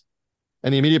this?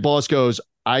 And the immediate boss goes,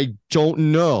 I don't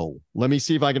know. Let me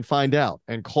see if I can find out.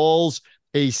 And calls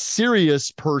a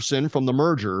Sirius person from the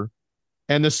merger.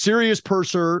 And the Sirius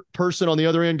person on the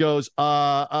other end goes,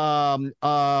 I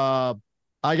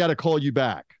got to call you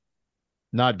back.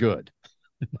 Not good.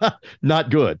 Not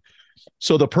good.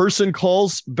 So the person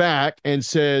calls back and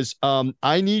says,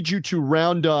 I need you to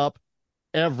round up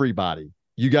everybody.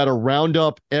 You got to round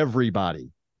up everybody,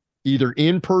 either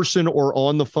in person or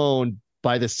on the phone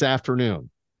by this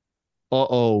afternoon.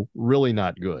 Really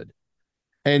not good.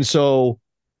 And so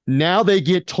now they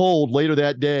get told later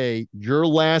that day, your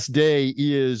last day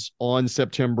is on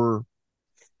September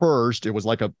 1st. It was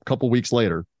like a couple weeks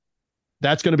later.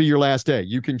 That's going to be your last day.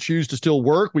 You can choose to still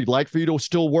work. We'd like for you to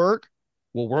still work.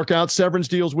 We'll work out severance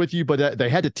deals with you, but they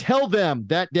had to tell them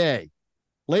that day.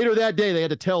 Later that day, they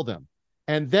had to tell them.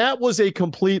 And that was a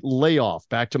complete layoff,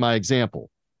 back to my example,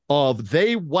 of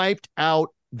they wiped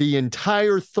out the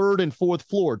entire 3rd and 4th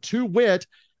floor. To wit,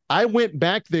 I went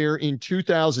back there in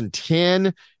 2010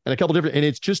 and a couple different, and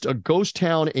it's just a ghost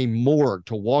town, a morgue,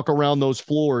 to walk around those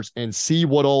floors and see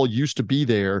what all used to be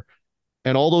there.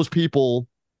 And all those people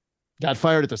got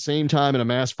fired at the same time in a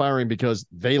mass firing because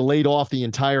they laid off the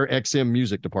entire XM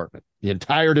music department, the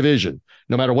entire division,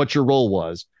 no matter what your role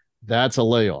was. That's a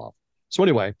layoff. So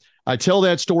anyway, I tell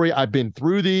that story. I've been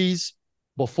through these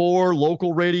before.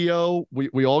 Local radio,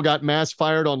 we all got mass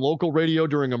fired on local radio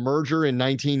during a merger in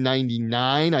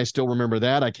 1999. I still remember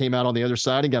that. I came out on the other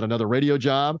side and got another radio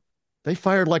job. They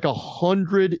fired like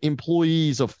 100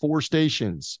 employees of 4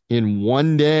 stations in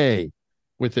one day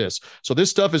with this. So this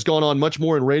stuff has gone on much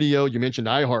more in radio. You mentioned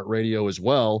iHeartRadio as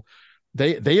well.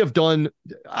 They have done,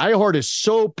 iHeart is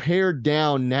so pared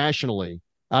down nationally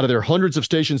out of their hundreds of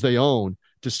stations they own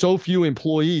to so few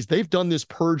employees. They've done this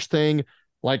purge thing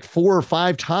like 4 or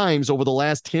 5 times over the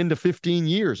last 10 to 15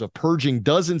 years of purging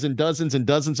dozens and dozens and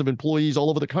dozens of employees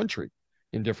all over the country.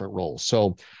 in different roles.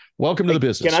 So welcome to the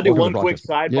business. Can I do Welcome one quick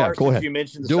sidebar? Yeah, go ahead. You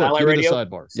mentioned the Do it. satellite Give me radio. the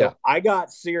sidebar. So I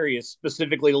got Sirius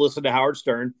specifically to listen to Howard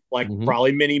Stern, like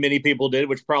probably many people did,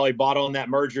 which probably bought on that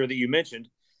merger that you mentioned.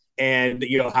 And,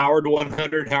 Howard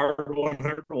 100, Howard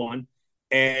 101.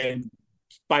 And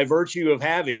by virtue of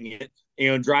having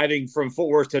it, driving from Fort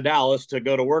Worth to Dallas to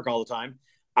go to work all the time,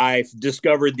 I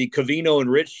discovered the Covino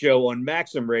and Rich show on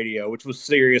Maxim Radio, which was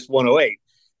Sirius 108.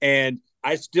 And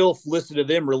I still listen to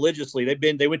them religiously.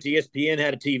 They went to ESPN,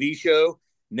 had a TV show.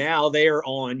 Now they are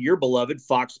on your beloved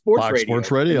Fox Sports Radio.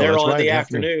 Sports Radio. And they're That's on right, the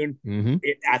afternoon.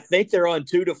 I think they're on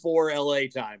 2 to 4 LA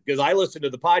time, because I listen to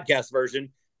the podcast version,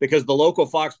 because the local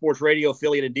Fox Sports Radio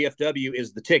affiliate in DFW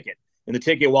is The Ticket. And The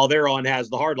Ticket, while they're on, has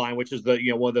The Hardline, which is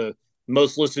one of the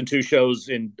most listened to shows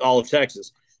in all of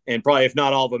Texas, and probably, if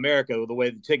not all of America, the way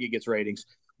The Ticket gets ratings.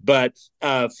 But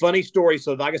funny story.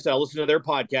 So like I said, I listen to their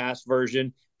podcast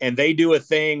version, and they do a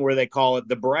thing where they call it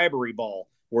the bribery ball,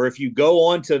 where if you go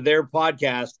on to their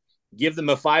podcast, give them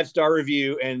a 5-star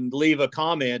review and leave a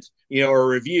comment, or a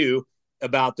review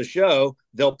about the show,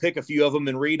 they'll pick a few of them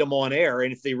and read them on air.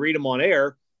 And if they read them on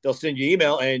air, they'll send you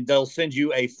email, and they'll send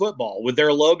you a football with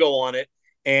their logo on it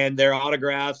and their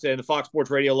autographs and the Fox Sports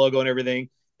Radio logo and everything.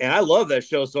 And I love that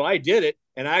show. So I did it,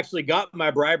 and I actually got my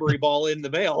bribery ball in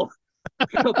the mail a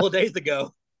couple of days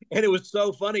ago. And it was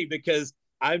so funny, because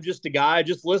I'm just a guy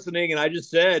just listening, and I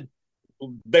just said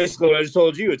basically what I just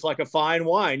told you. It's like a fine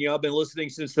wine. I've been listening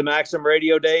since the Maxim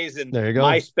Radio days, and there you go.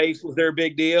 MySpace was their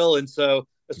big deal. And so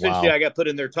essentially I got put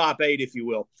in their top 8, if you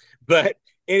will. But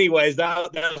anyways, that's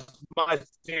my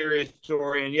serious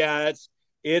story. And yeah,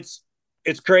 it's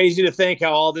crazy to think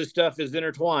how all this stuff is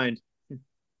intertwined.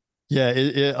 Yeah,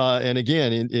 and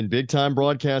again, in big time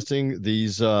broadcasting,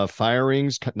 these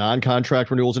firings, non-contract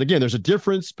renewals, and again, there's a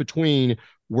difference between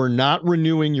we're not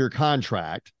renewing your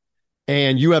contract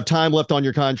and you have time left on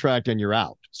your contract and you're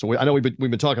out. So I know we've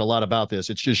been talking a lot about this.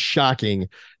 It's just shocking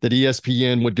that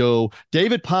ESPN would go.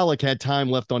 David Pollack had time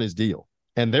left on his deal,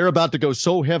 and they're about to go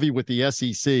so heavy with the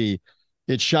SEC.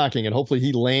 It's shocking, and hopefully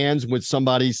he lands with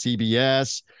somebody,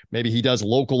 CBS. Maybe he does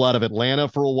local out of Atlanta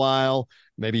for a while.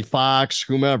 Maybe Fox,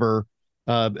 whomever,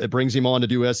 it brings him on to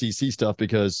do SEC stuff,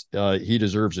 because he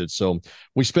deserves it. So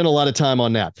we spent a lot of time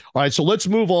on that. All right, so let's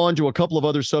move on to a couple of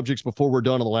other subjects before we're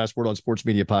done on the Last Word on Sports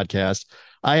Media podcast.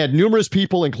 I had numerous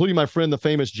people, including my friend, the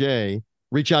famous Jay,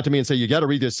 reach out to me and say, you got to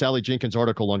read this Sally Jenkins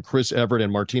article on Chris Evert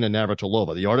and Martina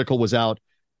Navratilova. The article was out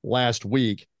last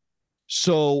week.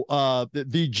 So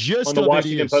the gist on the of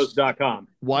WashingtonPost.com.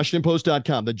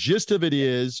 WashingtonPost.com. The gist of it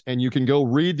is, and you can go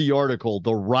read the article,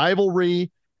 the rivalry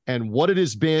and what it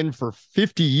has been for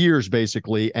 50 years,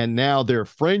 basically, and now their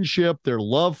friendship, their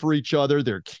love for each other,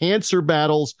 their cancer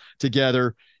battles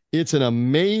together. It's an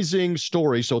amazing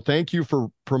story. So thank you for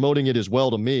promoting it as well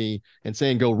to me and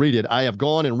saying, go read it. I have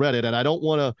gone and read it, and I don't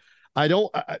want to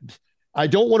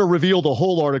reveal the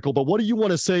whole article, but what do you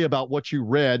want to say about what you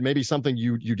read? Maybe something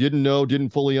you didn't know, didn't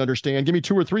fully understand. Give me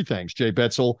 2 or 3 things, Jay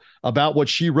Betzel, about what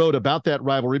she wrote about that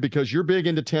rivalry, because you're big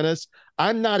into tennis.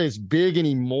 I'm not as big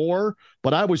anymore,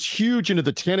 but I was huge into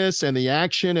the tennis and the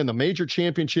action and the major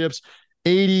championships,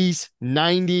 80s,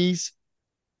 90s.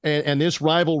 And this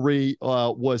rivalry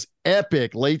was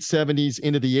epic, late 70s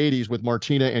into the 80s with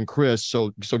Martina and Chris.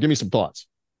 So give me some thoughts.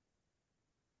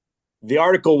 The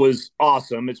article was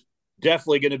awesome. It's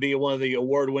definitely going to be one of the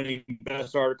award-winning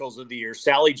best articles of the year.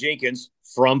 Sally Jenkins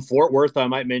from Fort Worth, I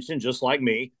might mention, just like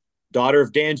me, daughter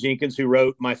of Dan Jenkins, who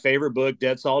wrote my favorite book,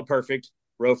 Dead Solid Perfect,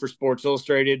 wrote for Sports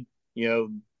Illustrated,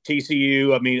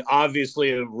 TCU. I mean,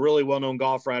 obviously a really well-known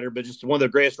golf writer, but just one of the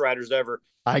greatest writers ever.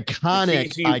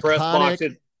 Iconic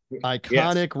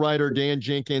writer, Dan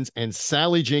Jenkins, and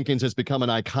Sally Jenkins has become an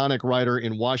iconic writer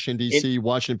in Washington, D.C.,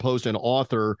 Washington Post, and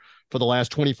author for the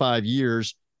last 25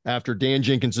 years. After Dan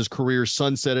Jenkins's career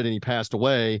sunsetted and he passed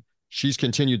away, she's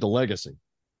continued the legacy.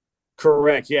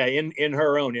 Correct. Yeah, in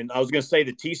her own. And I was going to say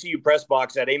the TCU press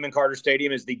box at Amon Carter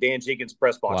Stadium is the Dan Jenkins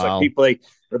press box. Wow. Like people,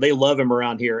 they love him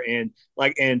around here. And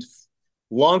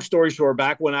long story short,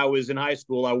 back when I was in high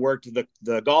school, I worked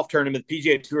the golf tournament,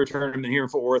 PGA Tour tournament here in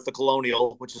Fort Worth, the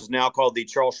Colonial, which is now called the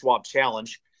Charles Schwab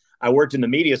Challenge. I worked in the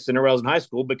media center when I was in high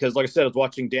school because, like I said, I was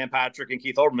watching Dan Patrick and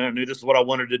Keith Olbermann. I knew this is what I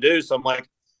wanted to do. So I'm like,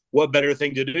 what better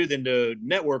thing to do than to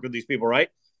network with these people, right?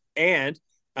 And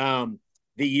the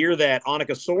year that Annika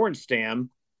Sorenstam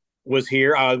was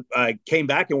here, I came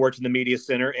back and worked in the media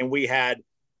center, and we had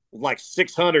like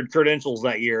 600 credentials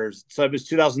that year. So it was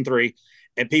 2003,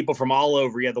 and people from all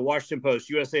over. You had the Washington Post,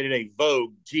 USA Today,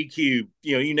 Vogue, GQ,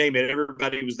 you name it.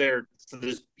 Everybody was there for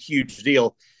this huge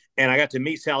deal. And I got to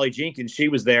meet Sally Jenkins. She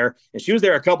was there, and she was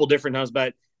there a couple different times.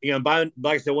 But like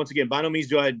I said, once again, by no means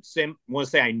do I want to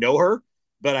say I know her.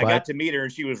 but I got to meet her,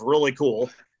 and she was really cool.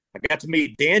 I got to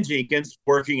meet Dan Jenkins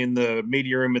working in the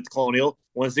media room at the Colonial.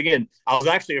 Once again, I was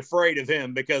actually afraid of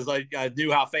him because I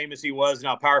knew how famous he was and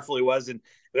how powerful he was,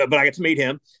 but I got to meet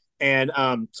him. And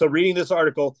so reading this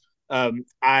article,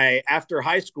 after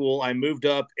high school, I moved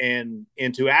up and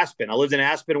into Aspen. I lived in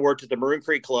Aspen, worked at the Maroon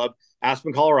Creek Club,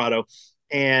 Aspen, Colorado,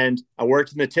 and I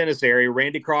worked in the tennis area.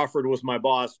 Randy Crawford was my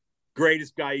boss,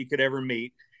 greatest guy you could ever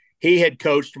meet. He had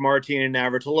coached Martina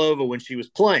Navratilova when she was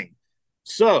playing.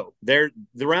 So the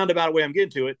roundabout way I'm getting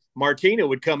to it, Martina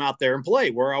would come out there and play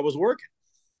where I was working.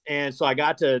 And so I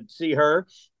got to see her,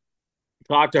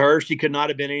 talk to her. She could not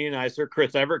have been any nicer.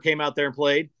 Chris Evert came out there and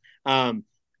played, and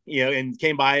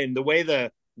came by. And the way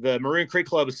the Maroon Creek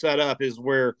Club is set up is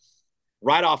we're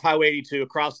right off Highway 82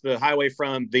 across the highway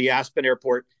from the Aspen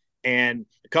Airport. And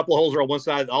a couple of holes are on one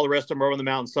side. All the rest of them are on the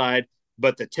mountainside.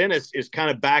 But the tennis is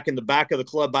kind of back in the back of the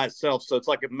club by itself. So it's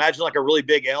like, imagine like a really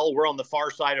big L. We're on the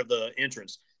far side of the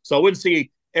entrance. So I wouldn't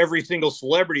see every single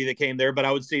celebrity that came there, but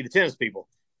I would see the tennis people.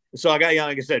 So I got,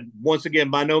 like I said, once again,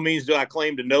 by no means do I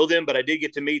claim to know them, but I did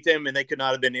get to meet them, and they could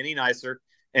not have been any nicer.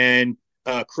 And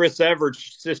Chris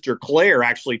Everett's sister, Claire,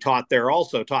 actually taught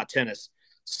tennis.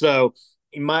 So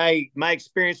my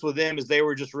experience with them is they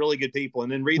were just really good people. And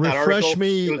then read that article. Refresh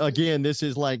me again. This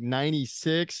is like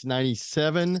 96,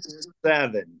 97.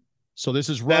 7. So this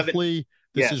is roughly,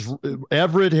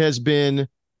 Everett has been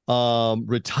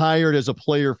retired as a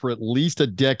player for at least a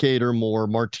decade or more.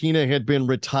 Martina had been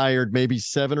retired maybe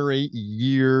 7 or 8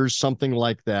 years, something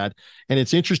like that. And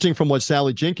it's interesting from what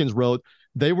Sally Jenkins wrote,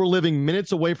 they were living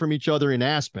minutes away from each other in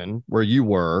Aspen, where you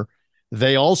were.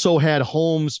 They also had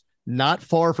homes not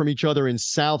far from each other in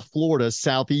South Florida,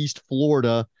 Southeast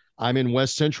Florida. I'm in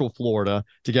West Central Florida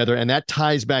together, and that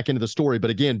ties back into the story.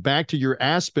 But again, back to your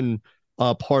Aspen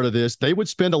part of this, they would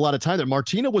spend a lot of time there.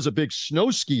 Martina was a big snow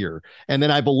skier. And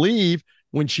then I believe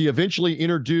when she eventually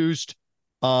introduced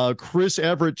Chris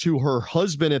Evert to her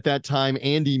husband at that time,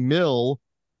 Andy Mill,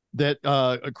 that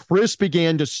Chris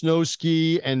began to snow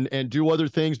ski and do other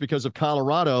things because of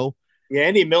Colorado. Yeah,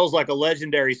 Andy Mill's like a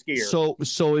legendary skier.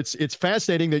 So it's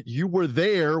fascinating that you were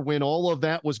there when all of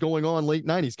that was going on, late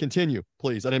 90s. Continue,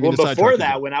 please. I didn't mean to sidetrack you. Before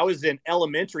that, when I was in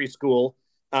elementary school,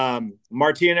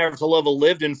 Martina Navratilova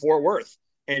lived in Fort Worth,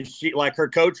 and she, like, her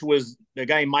coach was a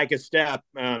guy named Micah Stepp.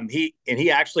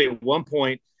 He actually at one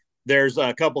point, there's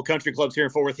a couple country clubs here in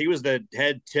Fort Worth. He was the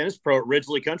head tennis pro at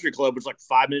Ridgely Country Club, which is like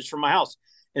 5 minutes from my house.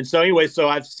 And so anyway, so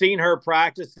I've seen her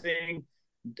practicing.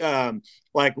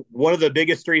 Like one of the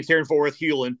biggest streets here in Fort Worth,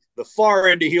 Hewlin. The far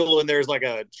end of Hewlin, there's like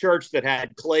a church that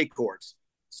had clay courts.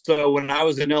 So when I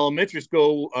was in elementary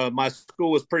school, my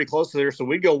school was pretty close to there. So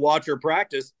we'd go watch her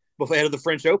practice before ahead of the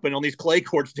French Open on these clay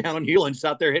courts down in Hewlin, just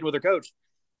out there hitting with her coach.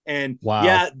 And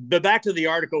but back to the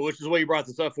article, which is what you brought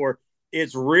this up for.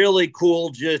 It's really cool.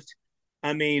 Just,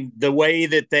 I mean, the way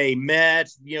that they met,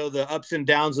 the ups and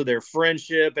downs of their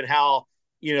friendship, and how,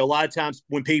 a lot of times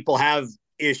when people have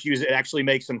issues, it actually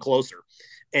makes them closer.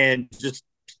 And just,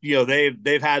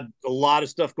 they've had a lot of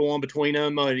stuff go on between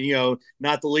them,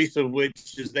 not the least of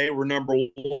which is they were number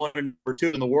 1 and number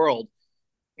 2 in the world,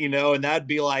 and that'd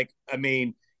be like, I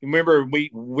mean, remember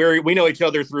we know each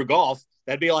other through golf.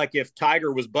 That'd be like if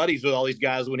Tiger was buddies with all these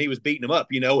guys when he was beating them up,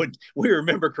 and we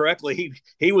remember correctly,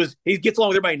 he gets along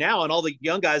with everybody now and all the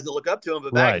young guys that look up to him,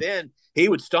 but back then he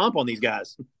would stomp on these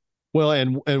guys. Well,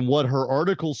 and what her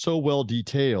article so well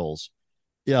details,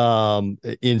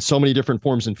 in so many different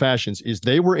forms and fashions, is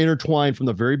they were intertwined from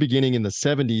the very beginning in the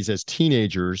 70s as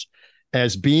teenagers,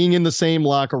 as being in the same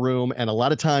locker room. And a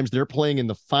lot of times they're playing in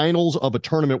the finals of a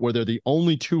tournament where they're the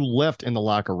only 2 left in the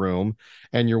locker room,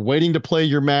 and you're waiting to play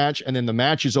your match. And then the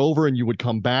match is over and you would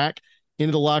come back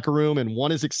into the locker room and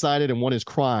one is excited and one is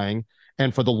crying.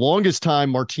 And for the longest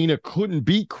time, Martina couldn't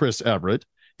beat Chris Evert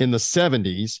in the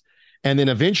 70s. And then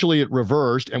eventually it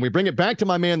reversed, and we bring it back to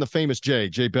my man, the famous Jay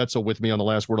Betzel, with me on the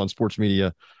Last Word on Sports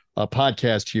Media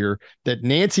podcast here, that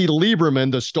Nancy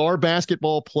Lieberman, the star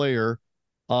basketball player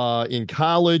in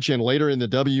college and later in the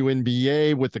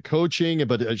WNBA with the coaching,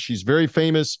 but she's very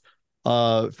famous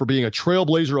for being a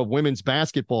trailblazer of women's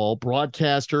basketball,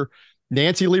 broadcaster.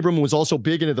 Nancy Lieberman was also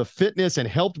big into the fitness and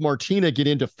helped Martina get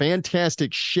into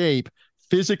fantastic shape,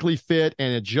 physically fit,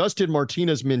 and adjusted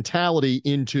Martina's mentality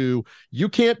into, you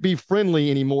can't be friendly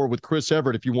anymore with Chris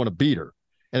Evert if you want to beat her.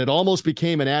 And it almost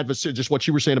became an adversary, just what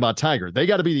you were saying about Tiger. They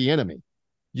got to be the enemy.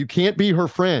 You can't be her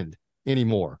friend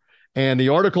anymore. And the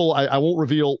article, I won't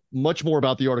reveal much more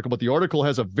about the article, but the article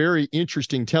has a very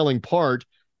interesting telling part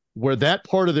where that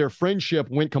part of their friendship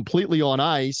went completely on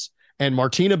ice, and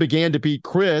Martina began to beat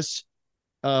Chris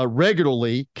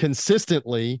regularly,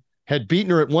 consistently, had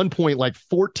beaten her at one point like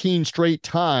 14 straight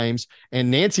times.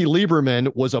 And Nancy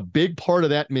Lieberman was a big part of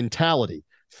that mentality,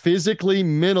 physically,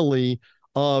 mentally,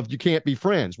 of you can't be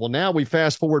friends. Well, now we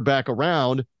fast forward back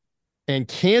around, and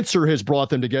cancer has brought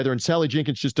them together. And Sally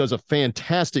Jenkins just does a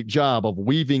fantastic job of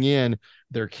weaving in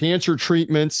their cancer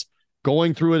treatments,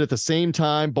 going through it at the same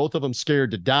time. Both of them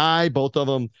scared to die. Both of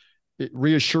them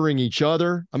reassuring each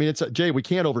other. I mean, Jay, we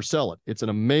can't oversell it. It's an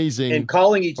amazing. And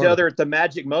calling each other at the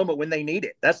magic moment when they need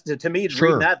it. That's to me,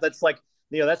 reading that's like,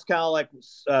 that's kind of like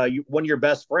one of your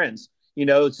best friends.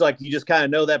 It's like you just kind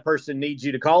of know that person needs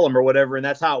you to call them or whatever. And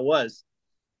that's how it was.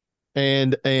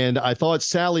 And I thought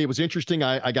Sally, it was interesting.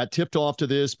 I got tipped off to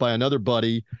this by another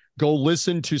buddy. Go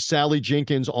listen to Sally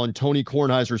Jenkins on Tony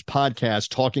Kornheiser's podcast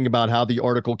talking about how the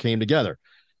article came together.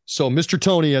 So Mr.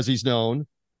 Tony, as he's known,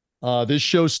 This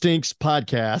Show Stinks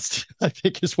podcast, I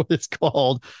think is what it's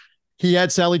called. He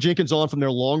had Sally Jenkins on from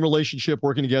their long relationship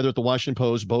working together at the Washington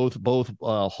Post, both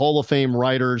Hall of Fame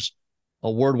writers,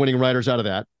 award-winning writers out of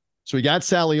that. So he got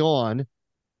Sally on.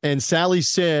 And Sally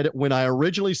said, when I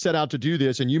originally set out to do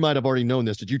this, and you might have already known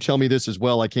this, did you tell me this as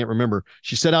well? I can't remember.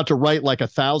 She set out to write like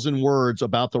 1,000 words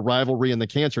about the rivalry and the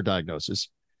cancer diagnosis.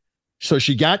 So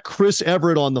she got Chris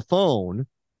Everett on the phone,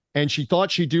 and she thought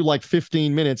she'd do like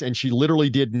 15 minutes, and she literally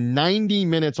did 90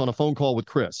 minutes on a phone call with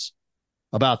Chris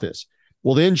about this.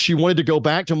 Well, then she wanted to go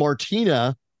back to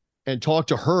Martina and talk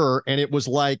to her, and it was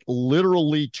like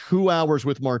literally 2 hours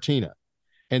with Martina.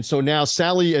 And so now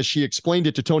Sally, as she explained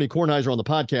it to Tony Kornheiser on the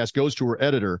podcast, goes to her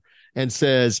editor and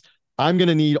says, I'm going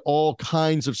to need all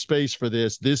kinds of space for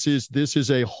this. This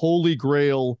is a holy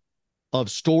grail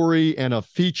of story and a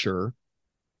feature.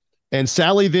 And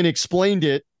Sally then explained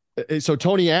it. So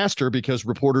Tony asked her, because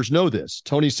reporters know this.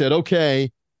 Tony said,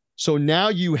 okay, so now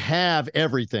you have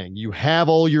everything. You have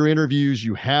all your interviews.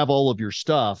 You have all of your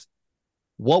stuff.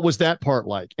 What was that part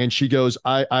like? And she goes,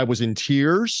 I was in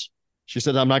tears. She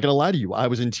said, I'm not going to lie to you. I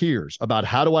was in tears about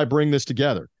how do I bring this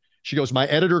together? She goes, my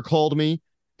editor called me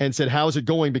and said, how's it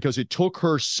going? Because it took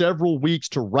her several weeks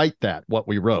to write what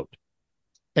we wrote.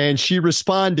 And she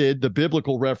responded, the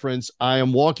biblical reference, I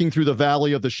am walking through the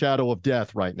valley of the shadow of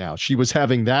death right now. She was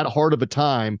having that hard of a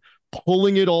time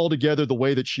pulling it all together the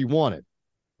way that she wanted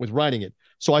with writing it.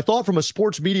 So I thought from a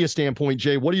sports media standpoint,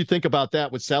 Jay, what do you think about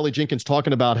that with Sally Jenkins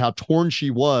talking about how torn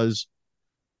she was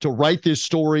to write this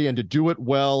story and to do it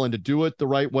well and to do it the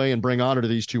right way and bring honor to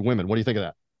these two women? What do you think of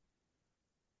that?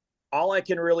 All I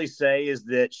can really say is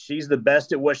that she's the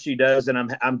best at what she does,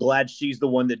 and I'm glad she's the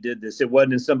one that did this. It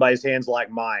wasn't in somebody's hands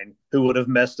like mine who would have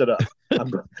messed it up.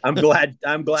 I'm glad she's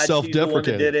the one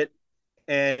that did it.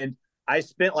 And I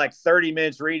spent like 30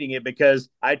 minutes reading it because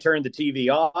I turned the TV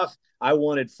off. I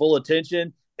wanted full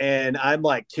attention. And I'm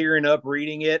like tearing up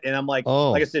reading it. And I'm like,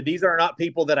 like I said, these are not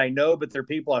people that I know, but they're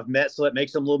people I've met. So it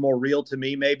makes them a little more real to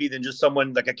me, maybe, than just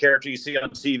someone like a character you see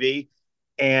on TV.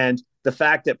 And the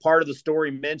fact that part of the story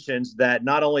mentions that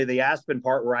not only the Aspen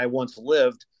part where I once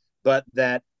lived, but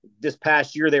that this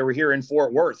past year they were here in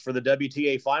Fort Worth for the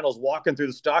WTA finals, walking through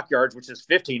the stockyards, which is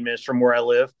 15 minutes from where I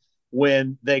live,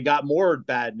 when they got more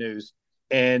bad news.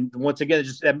 And once again,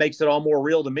 that makes it all more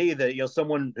real to me that,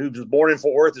 someone who was born in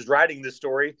Fort Worth is writing this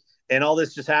story and all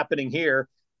this just happening here.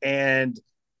 And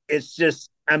it's just,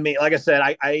 I mean, like I said,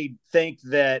 I think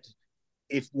that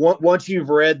once you've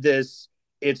read this,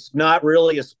 it's not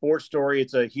really a sports story.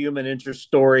 It's a human interest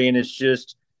story. And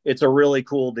it's a really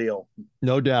cool deal.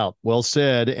 No doubt. Well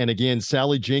said. And again,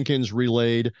 Sally Jenkins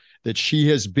relayed that she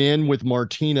has been with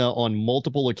Martina on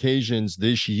multiple occasions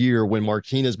this year when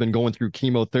Martina's been going through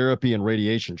chemotherapy and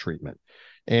radiation treatment.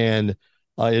 And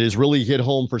it has really hit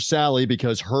home for Sally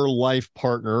because her life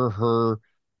partner, her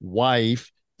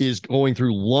wife, is going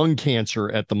through lung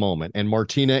cancer at the moment. And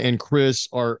Martina and Chris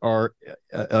are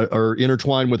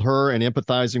intertwined with her and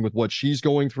empathizing with what she's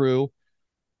going through.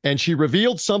 And she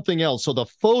revealed something else. So the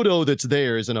photo that's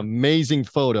there is an amazing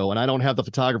photo. And I don't have the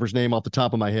photographer's name off the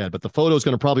top of my head, but the photo is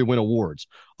going to probably win awards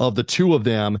of the two of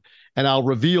them. And I'll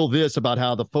reveal this about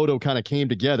how the photo kind of came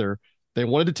together. They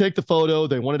wanted to take the photo.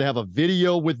 They wanted to have a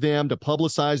video with them to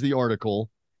publicize the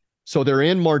article. So they're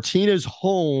in Martina's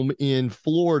home in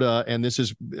Florida. And this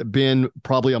has been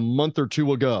probably a month or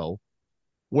two ago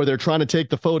where they're trying to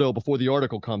take the photo before the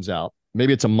article comes out.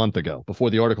 Maybe it's a month ago before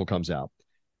the article comes out.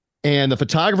 And the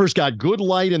photographer's got good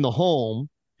light in the home.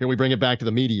 Here we bring it back to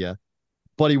the media,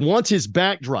 but he wants his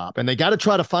backdrop, and they got to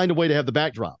try to find a way to have the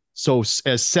backdrop. So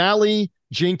as Sally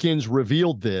Jenkins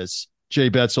revealed this,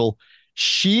 Jay Betzel,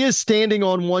 she is standing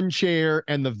on one chair,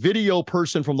 and the video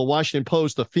person from the Washington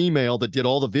Post, the female that did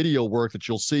all the video work that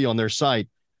you'll see on their site,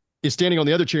 is standing on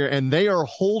the other chair, and they are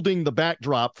holding the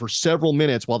backdrop for several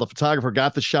minutes while the photographer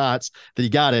got the shots that he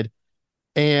got it.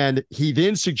 And he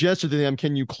then suggested to them,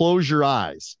 can you close your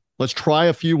eyes? Let's try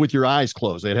a few with your eyes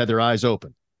closed. They had their eyes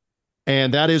open.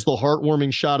 And that is the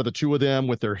heartwarming shot of the two of them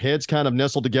with their heads kind of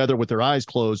nestled together with their eyes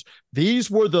closed. These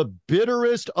were the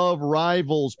bitterest of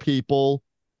rivals, people.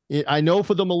 I know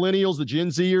for the millennials, the Gen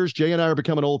Zers, Jay and I are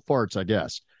becoming old farts, I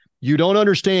guess. You don't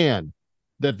understand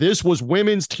that this was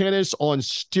women's tennis on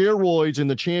steroids in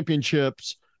the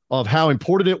championships, of how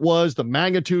important it was, the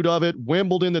magnitude of it.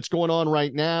 Wimbledon that's going on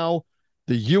right now,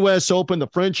 the U.S. Open, the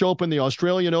French Open, the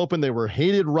Australian Open. They were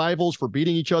hated rivals for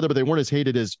beating each other, but they weren't as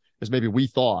hated as maybe we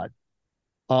thought.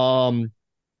 And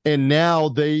now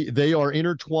they are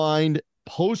intertwined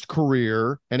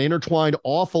post-career and intertwined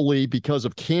awfully because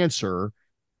of cancer,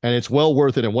 and it's well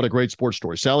worth it. And what a great sports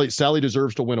story. Sally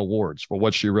deserves to win awards for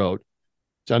what she wrote.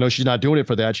 I know she's not doing it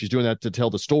for that. She's doing that to tell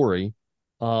the story,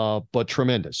 but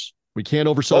tremendous. We can't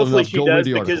oversell it enough. Hopefully she does,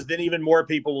 because then even more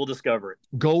people will discover it.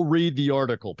 Go read the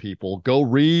article, people. Go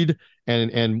read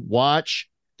and watch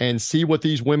and see what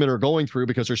these women are going through,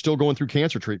 because they're still going through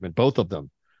cancer treatment, both of them.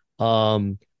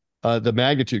 The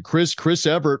magnitude. Chris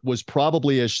Evert was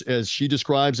probably, as she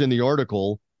describes in the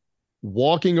article,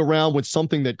 walking around with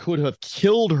something that could have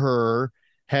killed her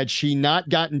had she not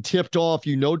gotten tipped off.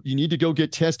 You need to go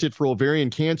get tested for ovarian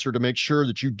cancer to make sure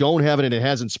that you don't have it and it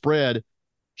hasn't spread.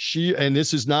 And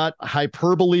this is not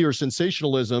hyperbole or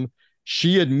sensationalism,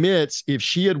 she admits if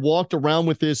she had walked around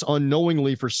with this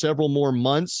unknowingly for several more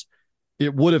months,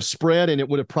 it would have spread and it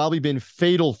would have probably been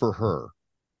fatal for her.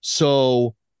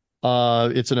 So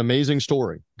it's an amazing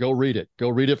story. Go read it. Go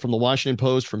read it from the Washington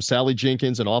Post, from Sally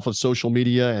Jenkins, and off of social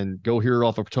media, and go hear it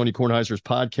off of Tony Kornheiser's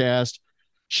podcast.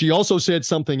 She also said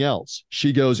something else.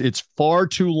 She goes, it's far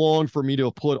too long for me to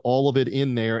have put all of it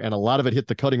in there, and a lot of it hit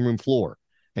the cutting room floor.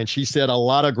 And she said a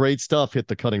lot of great stuff hit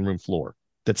the cutting room floor.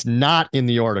 That's not in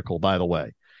the article, by the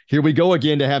way. Here we go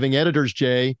again to having editors,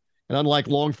 Jay. And unlike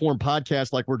long-form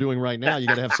podcasts like we're doing right now, you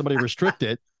got to have somebody restrict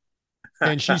it.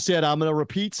 And she said, I'm going to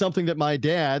repeat something that my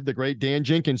dad, the great Dan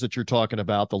Jenkins that you're talking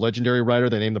about, the legendary writer,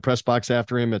 they named the press box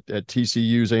after him at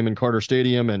TCU's Amon Carter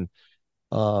Stadium, and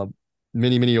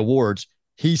many, many awards.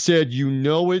 He said,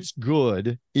 it's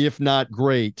good, if not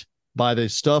great, by the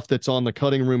stuff that's on the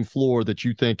cutting room floor that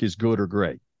you think is good or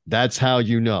great. That's how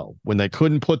you know, when they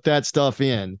couldn't put that stuff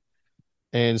in.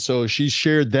 And so she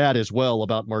shared that as well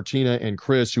about Martina and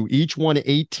Chris, who each won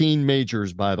 18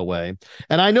 majors, by the way.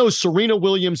 And I know Serena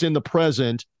Williams in the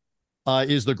present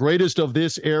is the greatest of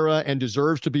this era and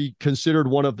deserves to be considered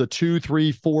one of the 2,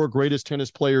 3, 4 greatest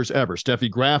tennis players ever.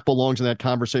 Steffi Graf belongs in that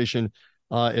conversation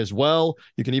as well.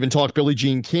 You can even talk Billie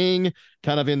Jean King,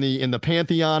 kind of in the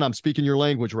pantheon. I'm speaking your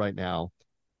language right now.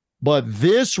 But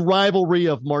this rivalry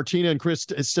of Martina and Chris,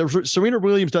 Serena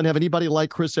Williams doesn't have anybody like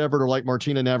Chris Evert or like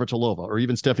Martina Navratilova or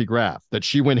even Steffi Graf that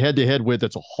she went head-to-head with.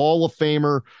 That's a Hall of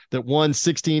Famer that won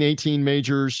 16, 18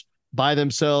 majors by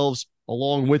themselves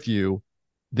along with you.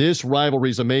 This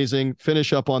rivalry is amazing.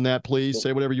 Finish up on that, please.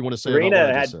 Say whatever you want to say.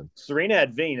 Serena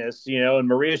had Venus, and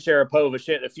Maria Sharapova.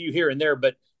 She had a few here and there,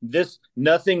 but this,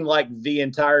 nothing like the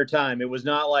entire time. It was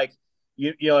not like,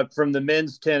 from the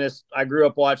men's tennis, I grew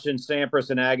up watching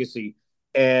Sampras and Agassi,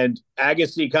 and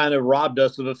Agassi kind of robbed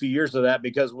us of a few years of that,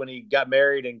 because when he got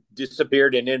married and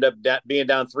disappeared and ended up being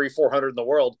down 300-400 in the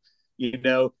world,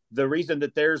 the reason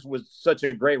that theirs was such a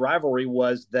great rivalry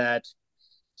was that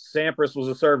Sampras was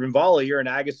a serve and volleyer, and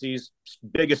Agassi's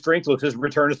biggest strength was his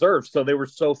return to serve. So they were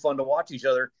so fun to watch each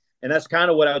other. And that's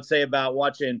kind of what I would say about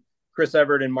watching Chris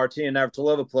Evert and Martina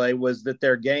Navratilova play, was that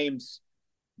their games,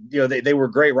 they were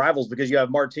great rivals, because you have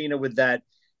Martina with that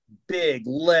big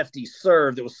lefty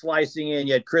serve that was slicing in.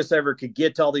 You had Chris Evert could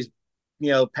get to all these,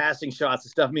 passing shots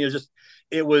and stuff. I mean,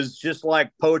 it was just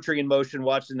like poetry in motion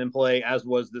watching them play, as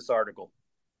was this article.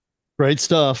 Great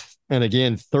stuff. And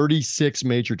again, 36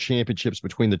 major championships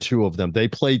between the two of them. They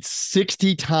played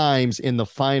 60 times in the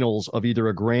finals of either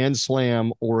a Grand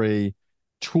Slam or a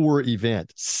tour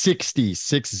event. 60,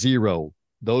 6-0.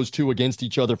 Those two against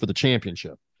each other for the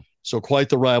championship. So quite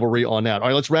the rivalry on that. All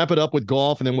right, let's wrap it up with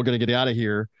golf, and then we're going to get out of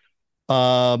here.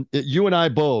 You and I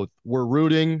both were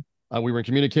rooting. We were in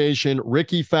communication.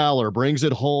 Ricky Fowler brings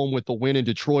it home with the win in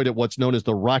Detroit at what's known as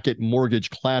the Rocket Mortgage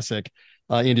Classic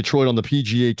in Detroit on the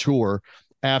PGA Tour.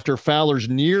 After Fowler's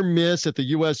near miss at the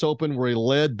U.S. Open, where he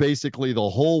led basically the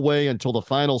whole way until the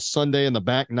final Sunday in the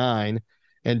back nine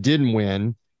and didn't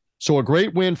win. So a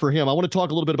great win for him. I want to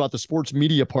talk a little bit about the sports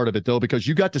media part of it, though, because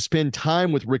you got to spend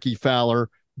time with Ricky Fowler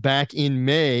back in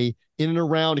May, in and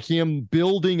around him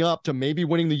building up to maybe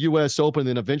winning the U.S. Open and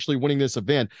then eventually winning this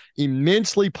event.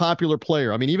 Immensely popular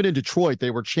player. I mean, even in Detroit,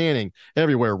 they were chanting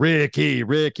everywhere, Ricky,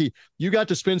 Ricky. You got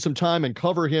to spend some time and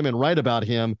cover him and write about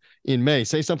him in May.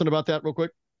 Say something about that real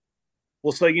quick.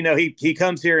 Well, so he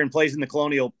comes here and plays in the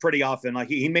Colonial pretty often. Like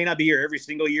he may not be here every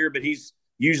single year, but he's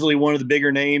usually one of the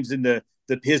bigger names. And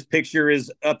his picture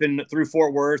is up in through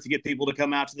Fort Worth to get people to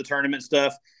come out to the tournament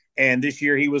stuff. And this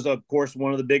year he was, of course,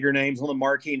 one of the bigger names, one of the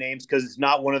marquee names, because it's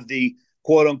not one of the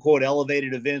quote unquote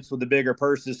elevated events with the bigger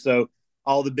purses. So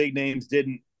all the big names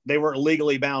they weren't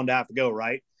legally bound to have to go,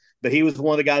 right? But he was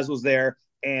one of the guys who was there.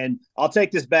 And I'll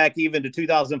take this back even to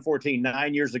 2014,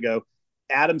 9 years ago.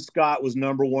 Adam Scott was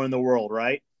number one in the world,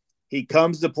 right? He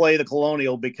comes to play the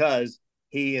Colonial because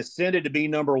he ascended to be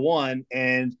number one.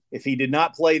 And if he did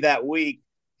not play that week,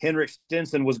 Henrik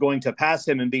Stenson was going to pass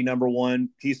him and be number one.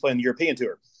 He's playing the European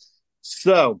Tour.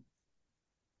 So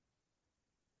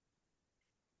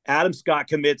Adam Scott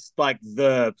commits like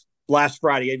the last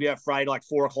Friday. If you have Friday like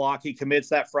 4:00, he commits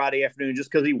that Friday afternoon just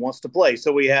because he wants to play.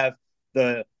 So we have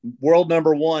the world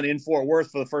number one in Fort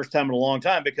Worth for the first time in a long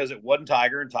time because it wasn't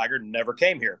Tiger, and Tiger never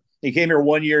came here. He came here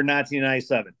 1 year in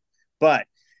 1997. But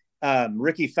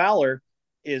Ricky Fowler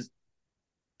is,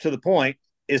 to the point,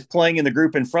 is playing in the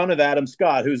group in front of Adam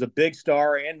Scott, who's a big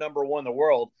star and number one in the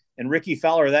world. And Ricky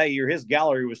Fowler that year, his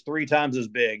gallery was 3 times as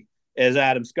big as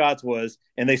Adam Scott's was,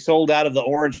 and they sold out of the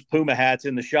orange Puma hats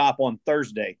in the shop on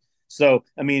Thursday. So,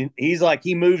 I mean, he's like,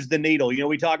 he moves the needle.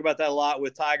 We talk about that a lot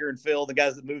with Tiger and Phil, the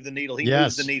guys that move the needle. He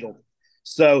moves the needle.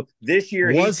 So this year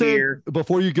he's here.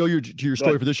 Before you go to your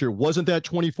story for this year, wasn't that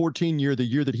 2014 year the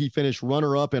year that he finished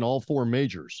runner-up in all 4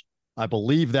 majors? I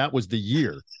believe that was the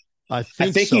year. I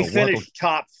think so. He finished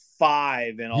top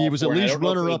 5 in all. He was at least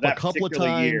runner-up a couple of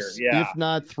times, if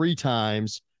not 3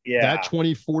 times. Yeah, that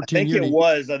 2014 year.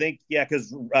 I think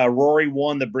because Rory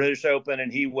won the British Open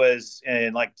and he was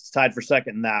tied for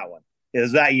second in that one. It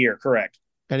was that year, correct?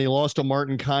 And he lost to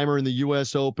Martin Keimer in the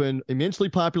U.S. Open. Immensely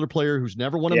popular player who's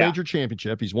never won a major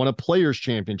championship. He's won a Players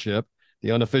Championship,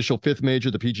 the unofficial 5th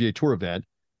major, the PGA Tour event.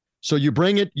 So you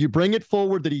bring it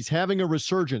forward that he's having a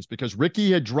resurgence because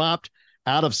Ricky had dropped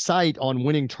out of sight on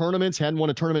winning tournaments, hadn't won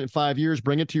a tournament in 5 years.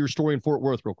 Bring it to your story in Fort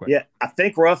Worth real quick. Yeah, I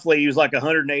think roughly he was like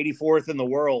 184th in the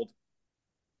world,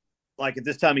 like at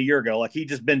this time a year ago. Like he'd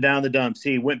just been down the dumps.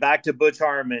 He went back to Butch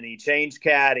Harmon. He changed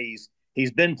caddies. He's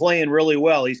been playing really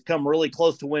well. He's come really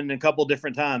close to winning a couple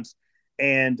different times.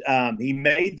 And he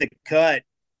made the cut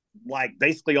like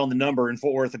basically on the number in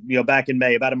Fort Worth, back in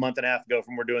May, about a month and a half ago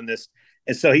from we're doing this.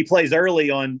 And so he plays early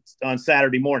on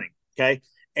Saturday morning. Okay.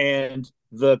 And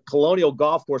the Colonial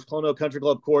Golf Course, Colonial Country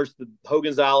Club course, the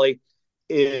Hogan's Alley,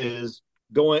 is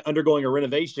undergoing a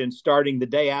renovation starting the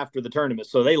day after the tournament.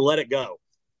 So they let it go.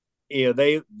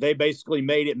 They basically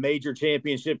made it major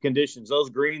championship conditions. Those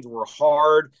greens were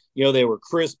hard. They were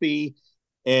crispy.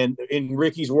 And in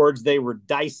Ricky's words, they were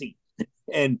dicey.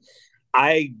 And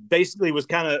I basically was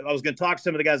I was going to talk to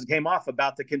some of the guys that came off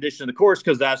about the condition of the course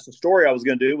because that's the story I was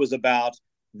going to do, was about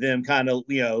them kind of,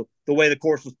 the way the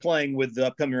course was playing with the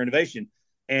upcoming renovation.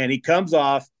 And he comes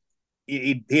off,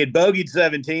 he had bogeyed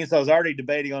 17, so I was already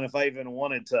debating on if I even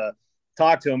wanted to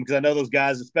talk to him because I know those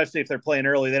guys, especially if they're playing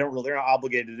early, they're not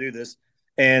obligated to do this.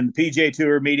 And the PGA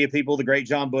Tour media people, the great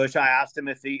John Bush, I asked him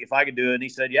if I could do it, and he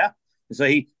said yeah. And so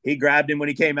he grabbed him when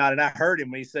he came out, and I heard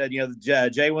him when he said,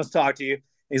 Jay wants to talk to you. And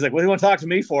he's like, what do you want to talk to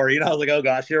me for? I was like, oh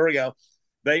gosh, here we go.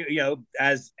 But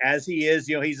as he is,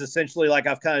 he's essentially, like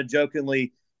I've kind of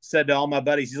jokingly said to all my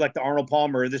buddies, he's like the Arnold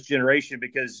Palmer of this generation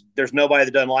because there's nobody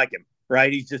that doesn't like him,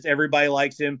 right? He's just, everybody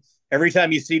likes him. Every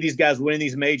time you see these guys winning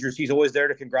these majors, he's always there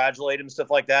to congratulate him, stuff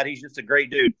like that. He's just a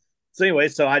great dude. So anyway,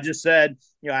 so I just said,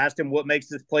 I asked him what makes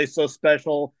this place so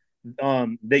special,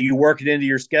 that you work it into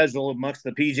your schedule amongst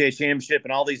the PGA Championship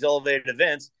and all these elevated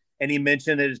events. And he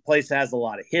mentioned that his place has a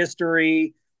lot of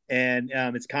history and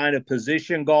it's kind of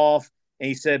position golf. And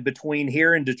he said between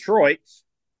here and Detroit,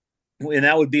 and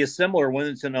that would be a similar one.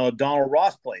 It's in a Donald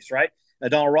Ross place, right? A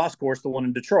Donald Ross course, the one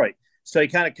in Detroit. So he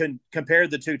kind of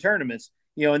compared the two tournaments,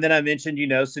 and then I mentioned,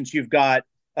 since you've had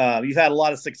a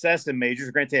lot of success in majors,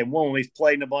 granted, he had one, he's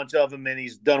played in a bunch of them and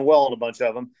he's done well in a bunch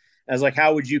of them. I was like,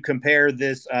 how would you compare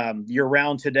this year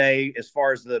round today as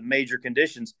far as the major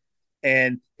conditions?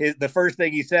 And the first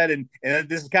thing he said, and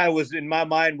this kind of was in my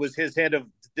mind, was his hand of,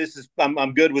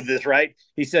 I'm good with this, right?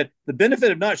 He said, the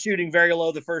benefit of not shooting very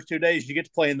low the first 2 days, you get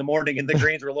to play in the morning and the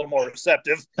greens are a little more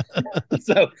receptive.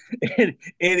 So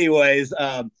anyways,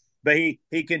 but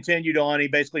he continued on. He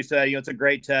basically said, it's a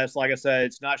great test. Like I said,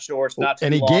 it's not short, it's not too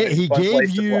long. And he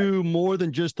gave you more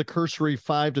than just the cursory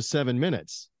 5 to 7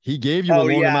 minutes. He gave you a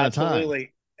long amount of time.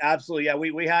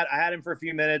 Absolutely. Yeah. I had him for a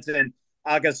few minutes, and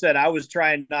like I said, I was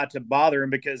trying not to bother him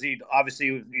because he'd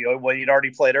obviously, he'd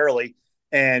already played early,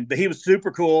 but he was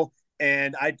super cool.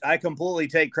 And I completely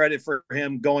take credit for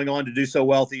him going on to do so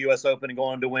well at the U.S. Open and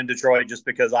going to win Detroit just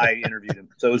because I interviewed him.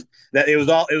 So it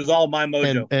was all my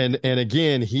mojo. And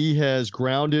again, he has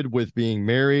grounded with being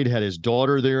married, had his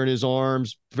daughter there in his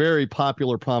arms. Very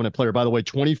popular, prominent player. By the way,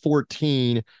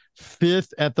 2014,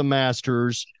 fifth at the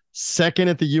Masters, second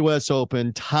at the U.S.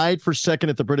 Open, tied for second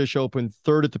at the British Open,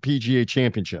 third at the PGA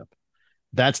Championship.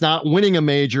 That's not winning a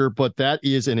major, but that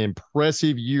is an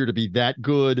impressive year to be that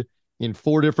good in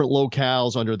four different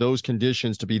locales under those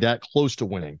conditions, to be that close to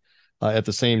winning at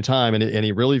the same time. And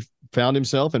he really found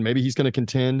himself, and maybe he's going to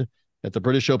contend at the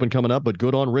British Open coming up, but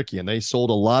good on Ricky. And they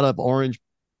sold a lot of orange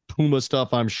Puma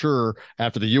stuff, I'm sure,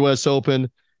 after the U.S.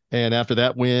 Open and after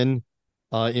that win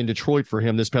in Detroit for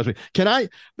him this past week.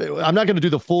 I'm not going to do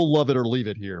the full love it or leave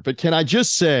it here, but can I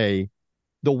just say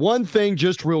the one thing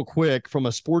just real quick from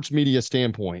a sports media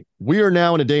standpoint? We are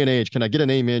now in a day and age, can I get an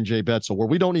amen, Jay Betzel, where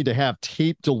we don't need to have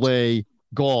tape delay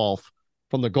golf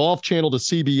from the Golf Channel to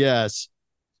CBS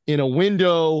in a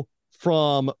window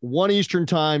from 1 Eastern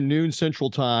time, noon Central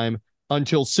time,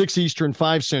 until 6 Eastern,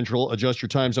 5 Central, adjust your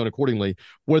time zone accordingly,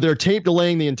 where they're tape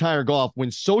delaying the entire golf. When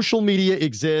social media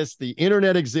exists, the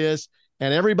internet exists,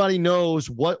 and everybody knows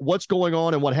what's going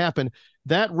on and what happened.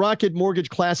 That Rocket Mortgage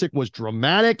Classic was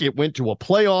dramatic. It went to a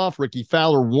playoff. Ricky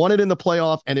Fowler won it in the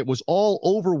playoff, and it was all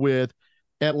over with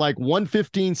at like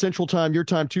 1:15 Central Time, your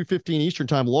time, 2:15 Eastern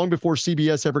Time, long before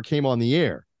CBS ever came on the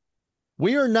air.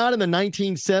 We are not in the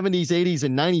 1970s, 80s,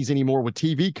 and 90s anymore with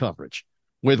TV coverage,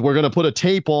 with we're going to put a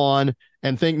tape on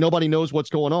and think nobody knows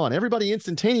what's going on. Everybody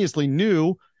instantaneously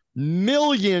knew.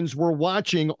 Millions were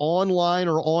watching online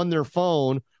or on their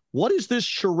phone. What is this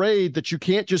charade that you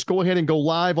can't just go ahead and go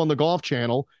live on the Golf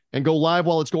Channel and go live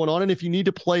while it's going on? And if you need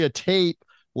to play a tape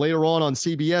later on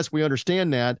CBS, we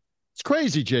understand that. It's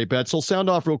crazy, Jay Betzel. Sound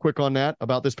off real quick on that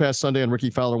about this past Sunday and Ricky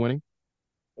Fowler winning.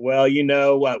 Well, you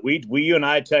know what? You and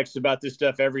I text about this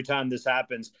stuff every time this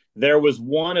happens. There was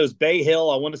one, it was Bay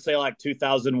Hill, I want to say like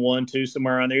 2001,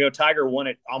 somewhere around there. You know, Tiger won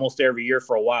it almost every year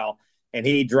for a while, and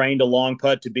he drained a long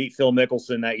putt to beat Phil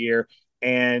Mickelson that year.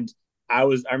 And I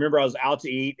remember I was out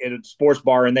to eat at a sports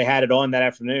bar, and they had it on that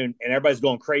afternoon, and everybody's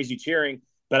going crazy cheering.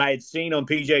 But I had seen on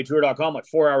PGAtour.com like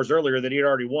 4 hours earlier that he had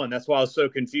already won. That's why I was so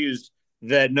confused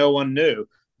that no one knew.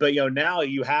 But, you know, now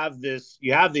you have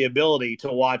the ability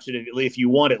to watch it if you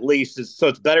want, at least. So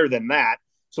it's better than that.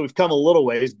 So we've come a little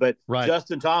ways. But right.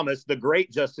 Justin Thomas, the great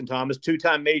Justin Thomas,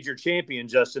 two-time major champion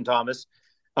Justin Thomas,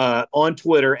 on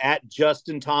Twitter at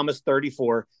Justin Thomas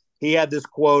 34. He had this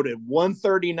quote at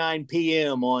 1:39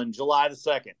 p.m. on July the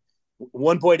 2nd.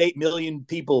 1.8 million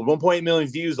people, 1.8 million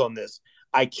views on this.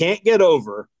 I can't get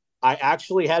over. I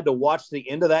actually had to watch the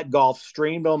end of that golf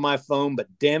streamed on my phone, but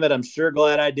damn it, I'm sure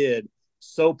glad I did.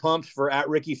 So pumped for at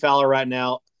Ricky Fowler right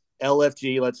now.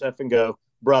 LFG, let's effing go,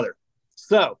 brother.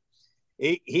 So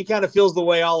he kind of feels the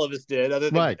way all of us did, other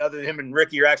than him and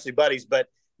Ricky are actually buddies. But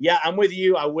yeah, I'm with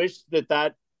you. I wish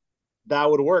that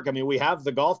would work. I mean, we have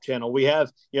the Golf Channel. We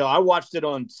have, I watched it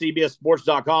on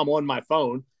CBSSports.com on my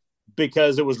phone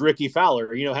because it was Ricky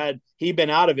Fowler. Had he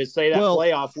been out of it, say that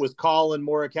playoff was Colin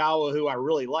Morikawa, who I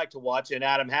really like to watch, and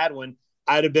Adam Hadwin,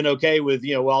 I'd have been okay with,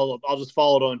 I'll just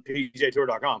follow it on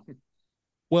PGAtour.com.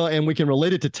 Well, and we can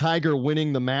relate it to Tiger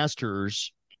winning the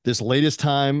Masters this latest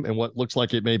time and what looks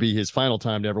like it may be his final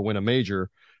time to ever win a major,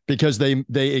 because they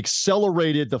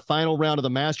accelerated the final round of the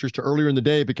Masters to earlier in the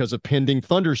day because of pending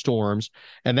thunderstorms.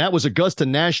 And that was Augusta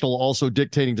National also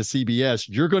dictating to CBS,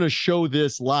 you're going to show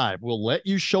this live. We'll let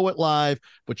you show it live,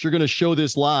 but you're going to show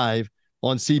this live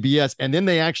on CBS. And then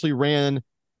they actually ran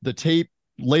the tape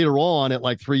later on at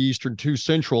like 3 Eastern, 2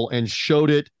 Central, and showed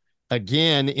it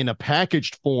again in a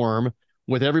packaged form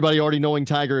with everybody already knowing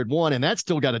Tiger had won. And that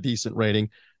still got a decent rating.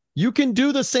 You can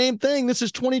do the same thing. This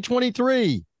is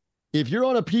 2023. If you're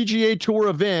on a PGA Tour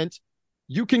event,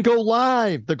 you can go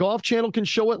live. The Golf Channel can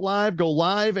show it live, go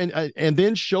live, and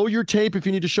then show your tape if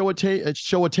you need to show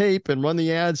a tape and run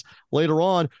the ads later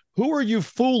on. Who are you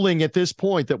fooling at this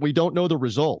point that we don't know the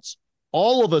results?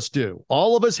 All of us do.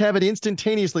 All of us have it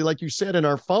instantaneously, like you said, in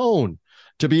our phone,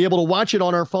 to be able to watch it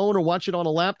on our phone or watch it on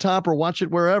a laptop or watch it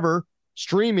wherever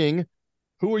streaming.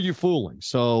 Who are you fooling?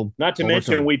 So, not to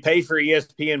mention, we pay for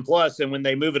ESPN Plus, and when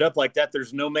they move it up like that,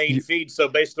 there's no main feed. So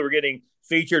basically, we're getting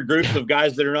featured groups of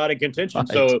guys that are not in contention. Right.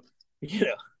 So,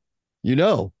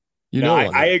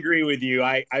 I agree with you.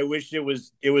 I wish it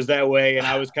was that way, and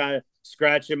I was kind of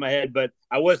scratching my head, but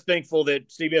I was thankful that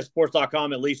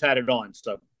CBSSports.com at least had it on.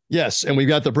 So. Yes, and we've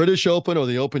got the British Open or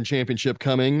the Open Championship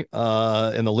coming,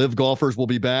 and the Live golfers will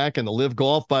be back. And the Live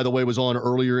Golf, by the way, was on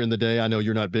earlier in the day. I know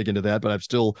you're not big into that, but I'm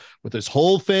still, with this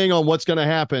whole thing on what's going to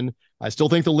happen, I still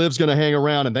think the Live's going to hang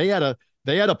around. And they had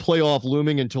they had a playoff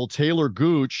looming until Taylor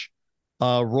Gooch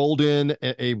rolled in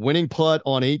a winning putt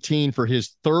on 18 for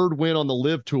his third win on the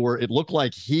LIV Tour. It looked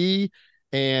like he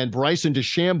and Bryson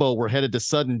DeChambeau were headed to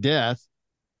sudden death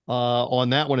on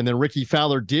that one. And then Ricky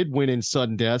Fowler did win in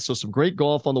sudden death. So some great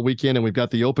golf on the weekend. And we've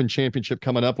got the Open Championship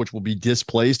coming up, which will be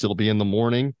displaced. It'll be in the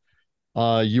morning,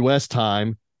 U.S.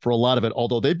 time for a lot of it.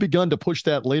 Although they've begun to push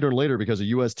that later and later because of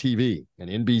U.S. TV and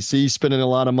NBC spending a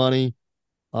lot of money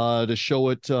to show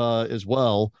it as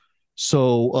well.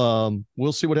 So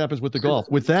we'll see what happens with the golf.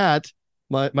 With that,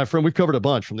 my friend, we've covered a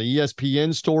bunch from the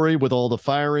ESPN story with all the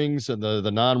firings and the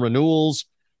non-renewals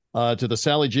to the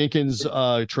Sally Jenkins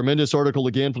tremendous article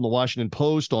again from the Washington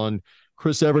Post on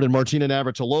Chris Evert and Martina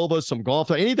Navratilova, some golf.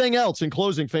 Anything else in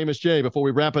closing, Famous Jay, before we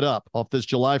wrap it up off this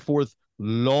July 4th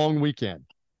long weekend?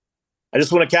 I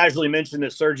just want to casually mention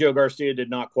that Sergio Garcia did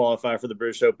not qualify for the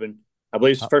British Open. I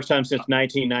believe it's the first time since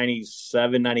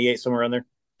 1997, 98, somewhere around there.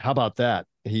 How about that?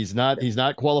 He's not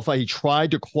qualified. He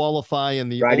tried to qualify in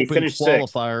the Open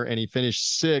qualifier, and he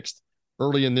finished sixth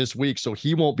early in this week, so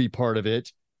he won't be part of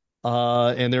it.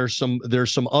 And there's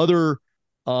some other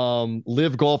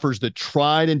LIV golfers that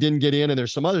tried and didn't get in, and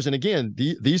there's some others. And again,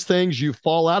 these things, you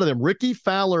fall out of them. Ricky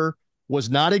Fowler was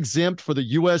not exempt for the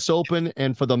U.S. Open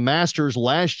and for the Masters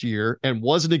last year, and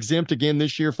wasn't exempt again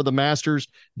this year for the Masters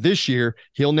this year.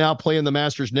 He'll now play in the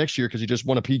Masters next year because he just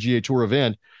won a PGA Tour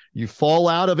event. You fall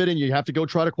out of it and you have to go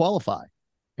try to qualify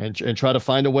and try to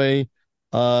find a way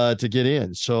to get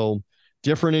in. So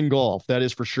different in golf, that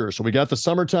is for sure. So we got the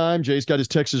summertime. Jay's got his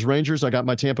Texas Rangers. I got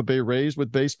my Tampa Bay Rays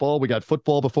with baseball. We got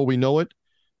football before we know it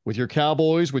with your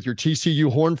Cowboys, with your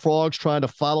TCU Horned Frogs trying to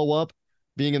follow up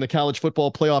being in the college football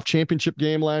playoff championship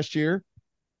game last year.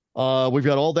 We've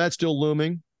got all that still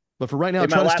looming. But for right now,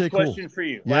 try to stay cool. Last question for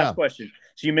you. Last question.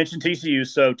 So you mentioned TCU.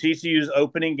 So TCU's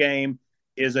opening game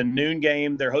is a noon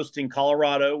game. They're hosting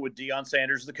Colorado with Deion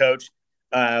Sanders, the coach.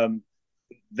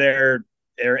 Their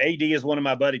AD is one of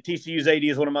my buddies. TCU's AD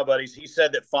is one of my buddies. He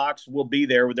said that Fox will be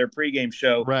there with their pregame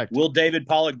show. Correct. Will David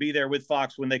Pollock be there with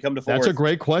Fox when they come to Fort Worth? That's a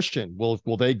great question.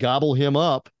 Will they gobble him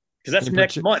up? Because that's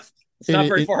next month. It's not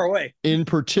very far away. In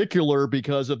particular,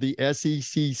 because of the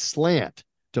SEC slant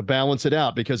to balance it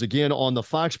out. Because again, on the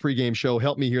Fox pregame show,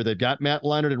 help me here, they've got Matt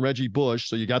Leinart and Reggie Bush.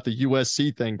 So you got the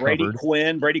USC thing covered.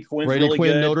 Brady Quinn's really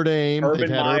good. Notre Dame. Urban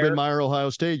Meyer. Urban Meyer,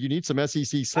 Ohio State. You need some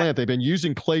SEC slant. They've been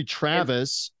using Clay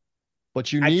Travis,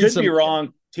 but you need some. I could be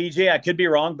wrong, TJ. I could be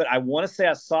wrong, but I want to say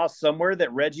I saw somewhere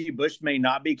that Reggie Bush may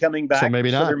not be coming back. So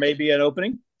maybe not. So there may be an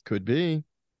opening. Could be.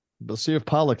 We'll see if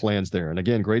Pollock lands there. And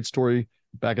again, great story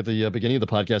back at the beginning of the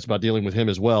podcast about dealing with him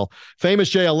as well. Famous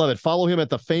Jay, I love it. Follow him at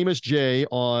the Famous Jay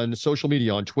on social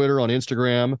media, on Twitter, on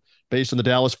Instagram, based in the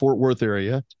Dallas-Fort Worth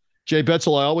area. Jay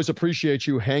Betzel, I always appreciate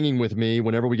you hanging with me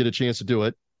whenever we get a chance to do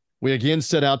it. We again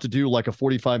set out to do like a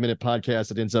 45-minute podcast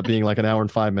that ends up being like an hour and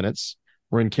 5 minutes.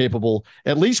 We're incapable.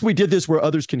 At least we did this where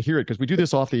others can hear it, because we do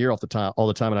this off the air all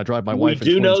the time, and I drive my wife. We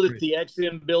do know that the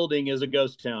XM building is a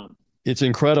ghost town. It's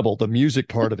incredible. The music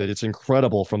part of it, it's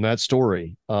incredible from that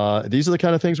story. These are the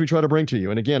kind of things we try to bring to you.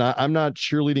 And again, I'm not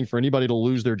cheerleading for anybody to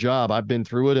lose their job. I've been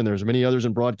through it, and there's many others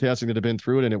in broadcasting that have been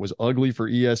through it, and it was ugly for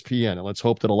ESPN. And let's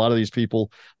hope that a lot of these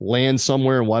people land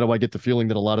somewhere. And why do I get the feeling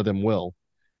that a lot of them will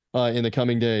in the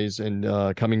coming days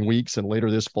and coming weeks and later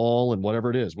this fall and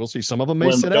whatever it is. We'll see. Some of them may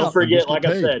sit out. Don't forget, like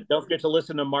I said, don't forget to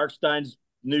listen to Mark Stein's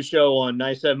new show on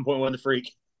 97.1 The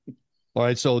Freak. All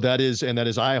right, so that is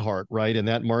iHeart, right? In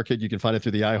that market, you can find it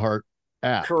through the iHeart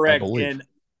app. Correct.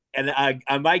 And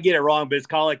I might get it wrong, but it's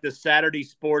called like the Saturday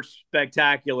Sports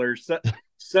Spectacular,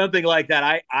 something like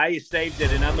that. I saved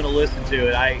it, and I'm going to listen to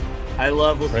it. I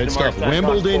love listening to Mark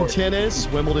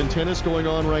Stein. Wimbledon tennis going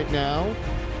on right now.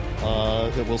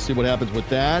 We'll see what happens with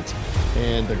that,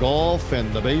 and the golf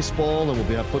and the baseball, and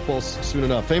we'll have football soon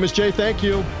enough. Famous Jay, thank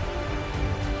you.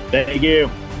 Thank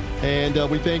you. And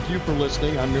we thank you for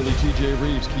listening. I'm merely TJ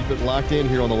Reeves. Keep it locked in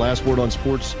here on the Last Word on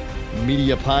Sports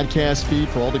Media podcast feed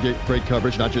for all the great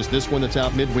coverage, not just this one that's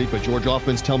out midweek, but George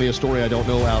Offman's Tell Me a Story I Don't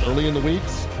Know out early in the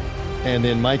weeks. And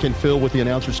then Mike and Phil with the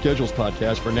Announcer Schedules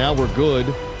podcast. For now, we're good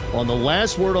on the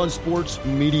Last Word on Sports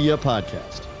Media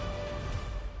podcast.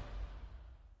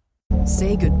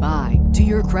 Say goodbye to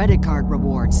your credit card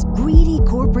rewards. Greedy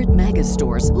corporate mega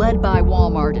stores, led by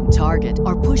Walmart and Target,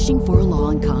 are pushing for a law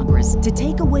in Congress to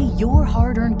take away your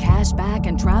hard-earned cash back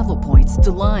and travel points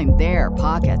to line their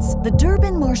pockets. The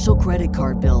Durbin-Marshall credit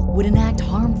card bill would enact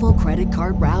harmful credit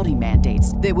card routing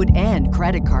mandates that would end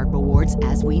credit card rewards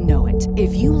as we know it.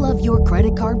 If you love your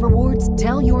credit card rewards,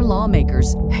 tell your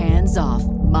lawmakers, hands off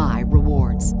my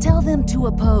rewards. Tell them to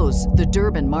oppose the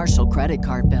Durbin-Marshall credit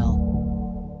card bill.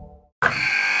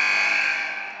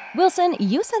 Wilson,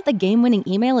 you sent the game-winning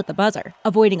email at the buzzer,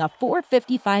 avoiding a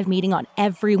 4:55 meeting on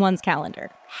everyone's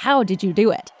calendar. How did you do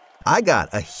it? I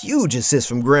got a huge assist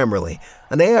from Grammarly,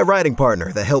 an AI writing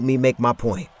partner that helped me make my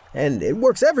point. And it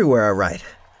works everywhere I write.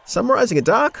 Summarizing a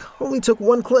doc only took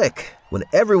one click. When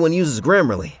everyone uses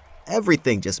Grammarly,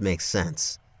 everything just makes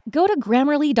sense. Go to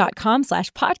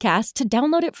Grammarly.com/podcast to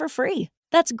download it for free.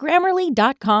 That's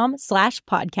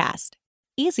Grammarly.com/podcast.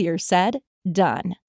 Easier said, done.